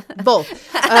 fast?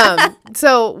 Both.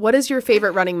 So what is your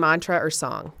favorite running mantra or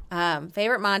song?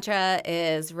 Favorite mantra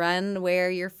is run where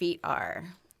your feet are.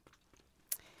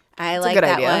 I a like good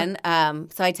that idea. one.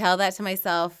 So I tell that to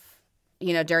myself,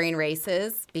 you know, during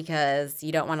races because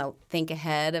you don't want to think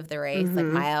ahead of the race. Like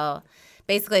mile,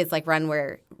 basically it's like run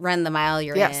the mile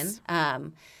you're Yes.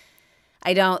 in.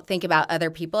 I don't think about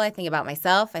other people. I think about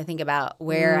myself. I think about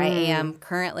where I am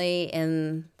currently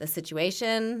in the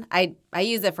situation. I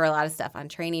use it for a lot of stuff on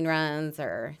training runs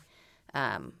or,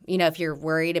 you know, if you're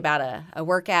worried about a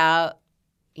workout,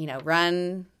 you know,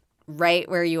 run right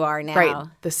where you are now. Right.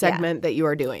 The segment that you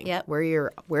are doing. Yep. Where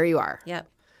you are. Yep.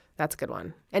 That's a good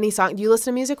one. Any song? Do you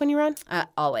listen to music when you run?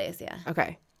 Always, yeah.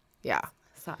 Okay. Yeah.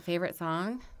 Favorite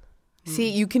song? See,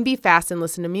 you can be fast and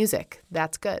listen to music.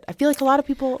 That's good. I feel like a lot of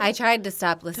people. I tried to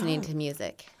stop listening to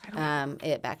music.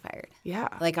 It backfired. Yeah.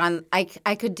 Like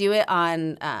I could do it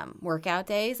on workout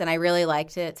days, and I really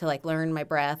liked it to like learn my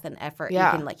breath and effort.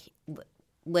 Yeah. You can like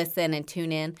listen and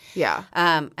tune in. Yeah.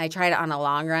 I tried it on a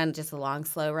long run, just a long,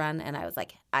 slow run, and I was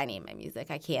like, I need my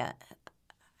music. I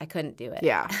couldn't do it.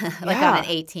 Yeah. Like Yeah. on an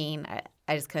 18,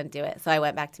 I just couldn't do it. So I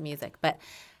went back to music. But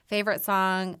favorite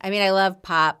song? I mean, I love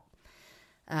pop.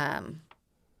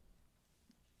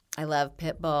 I love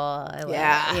Pitbull. I love,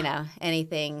 Yeah. you know,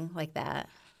 anything like that.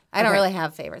 I don't really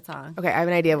have a favorite song. Okay. I have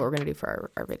an idea of what we're going to do for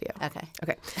our video. Okay.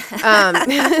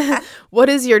 Okay. What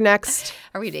is your next?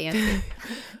 Are we dancing?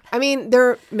 I mean,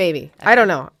 maybe. I don't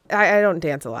know. I don't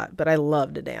dance a lot, but I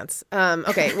love to dance.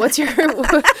 Okay. What's your.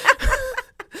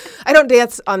 I don't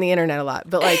dance on the internet a lot,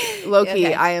 but like low key,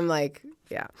 Okay. I am like,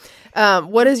 yeah.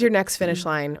 What is your next finish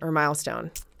line or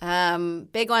milestone?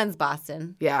 Big one's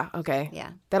Boston. Yeah. Okay.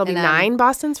 Yeah. That'll be And, 9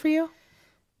 Bostons for you?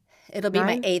 It'll be 9?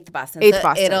 my 8th Boston. 8th So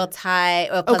Boston. It'll tie.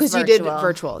 Well, Oh, plus because you did virtual.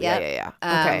 virtual. Yep. Yeah.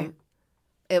 Okay.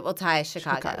 It will tie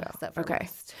Chicago. Chicago. So for Okay.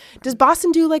 most. Does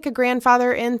Boston do like a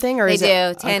grandfather in thing, or They is do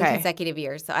it 10 okay. consecutive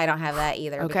years, so I don't have that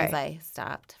either Okay. because I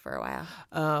stopped for a while.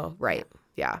 Oh, right.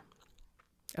 Yeah.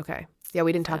 Okay. Yeah,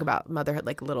 we didn't talk about motherhood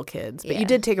like little kids, but Yeah. you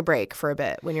did take a break for a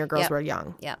bit when your girls Yep. were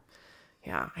young. Yeah,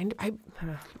 Yeah.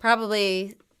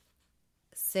 probably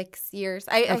 6 years.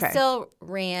 I Okay. still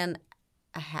ran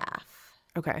a half,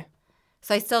 Okay.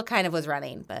 so I still kind of was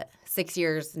running, but 6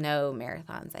 years, no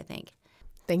marathons. I think.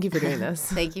 Thank you for doing this.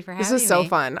 Thank you for having me. This was so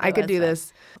fun. I could do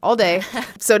this all day.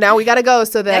 So now we got to go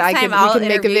so that we can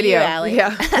make a video.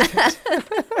 Yeah.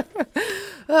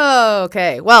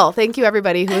 Okay. Well, thank you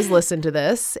everybody who has listened to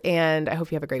this, and I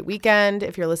hope you have a great weekend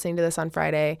if you're listening to this on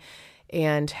Friday,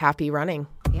 and happy running.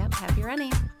 Yep. Happy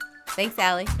running. Thanks,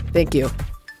 Allie. Thank you.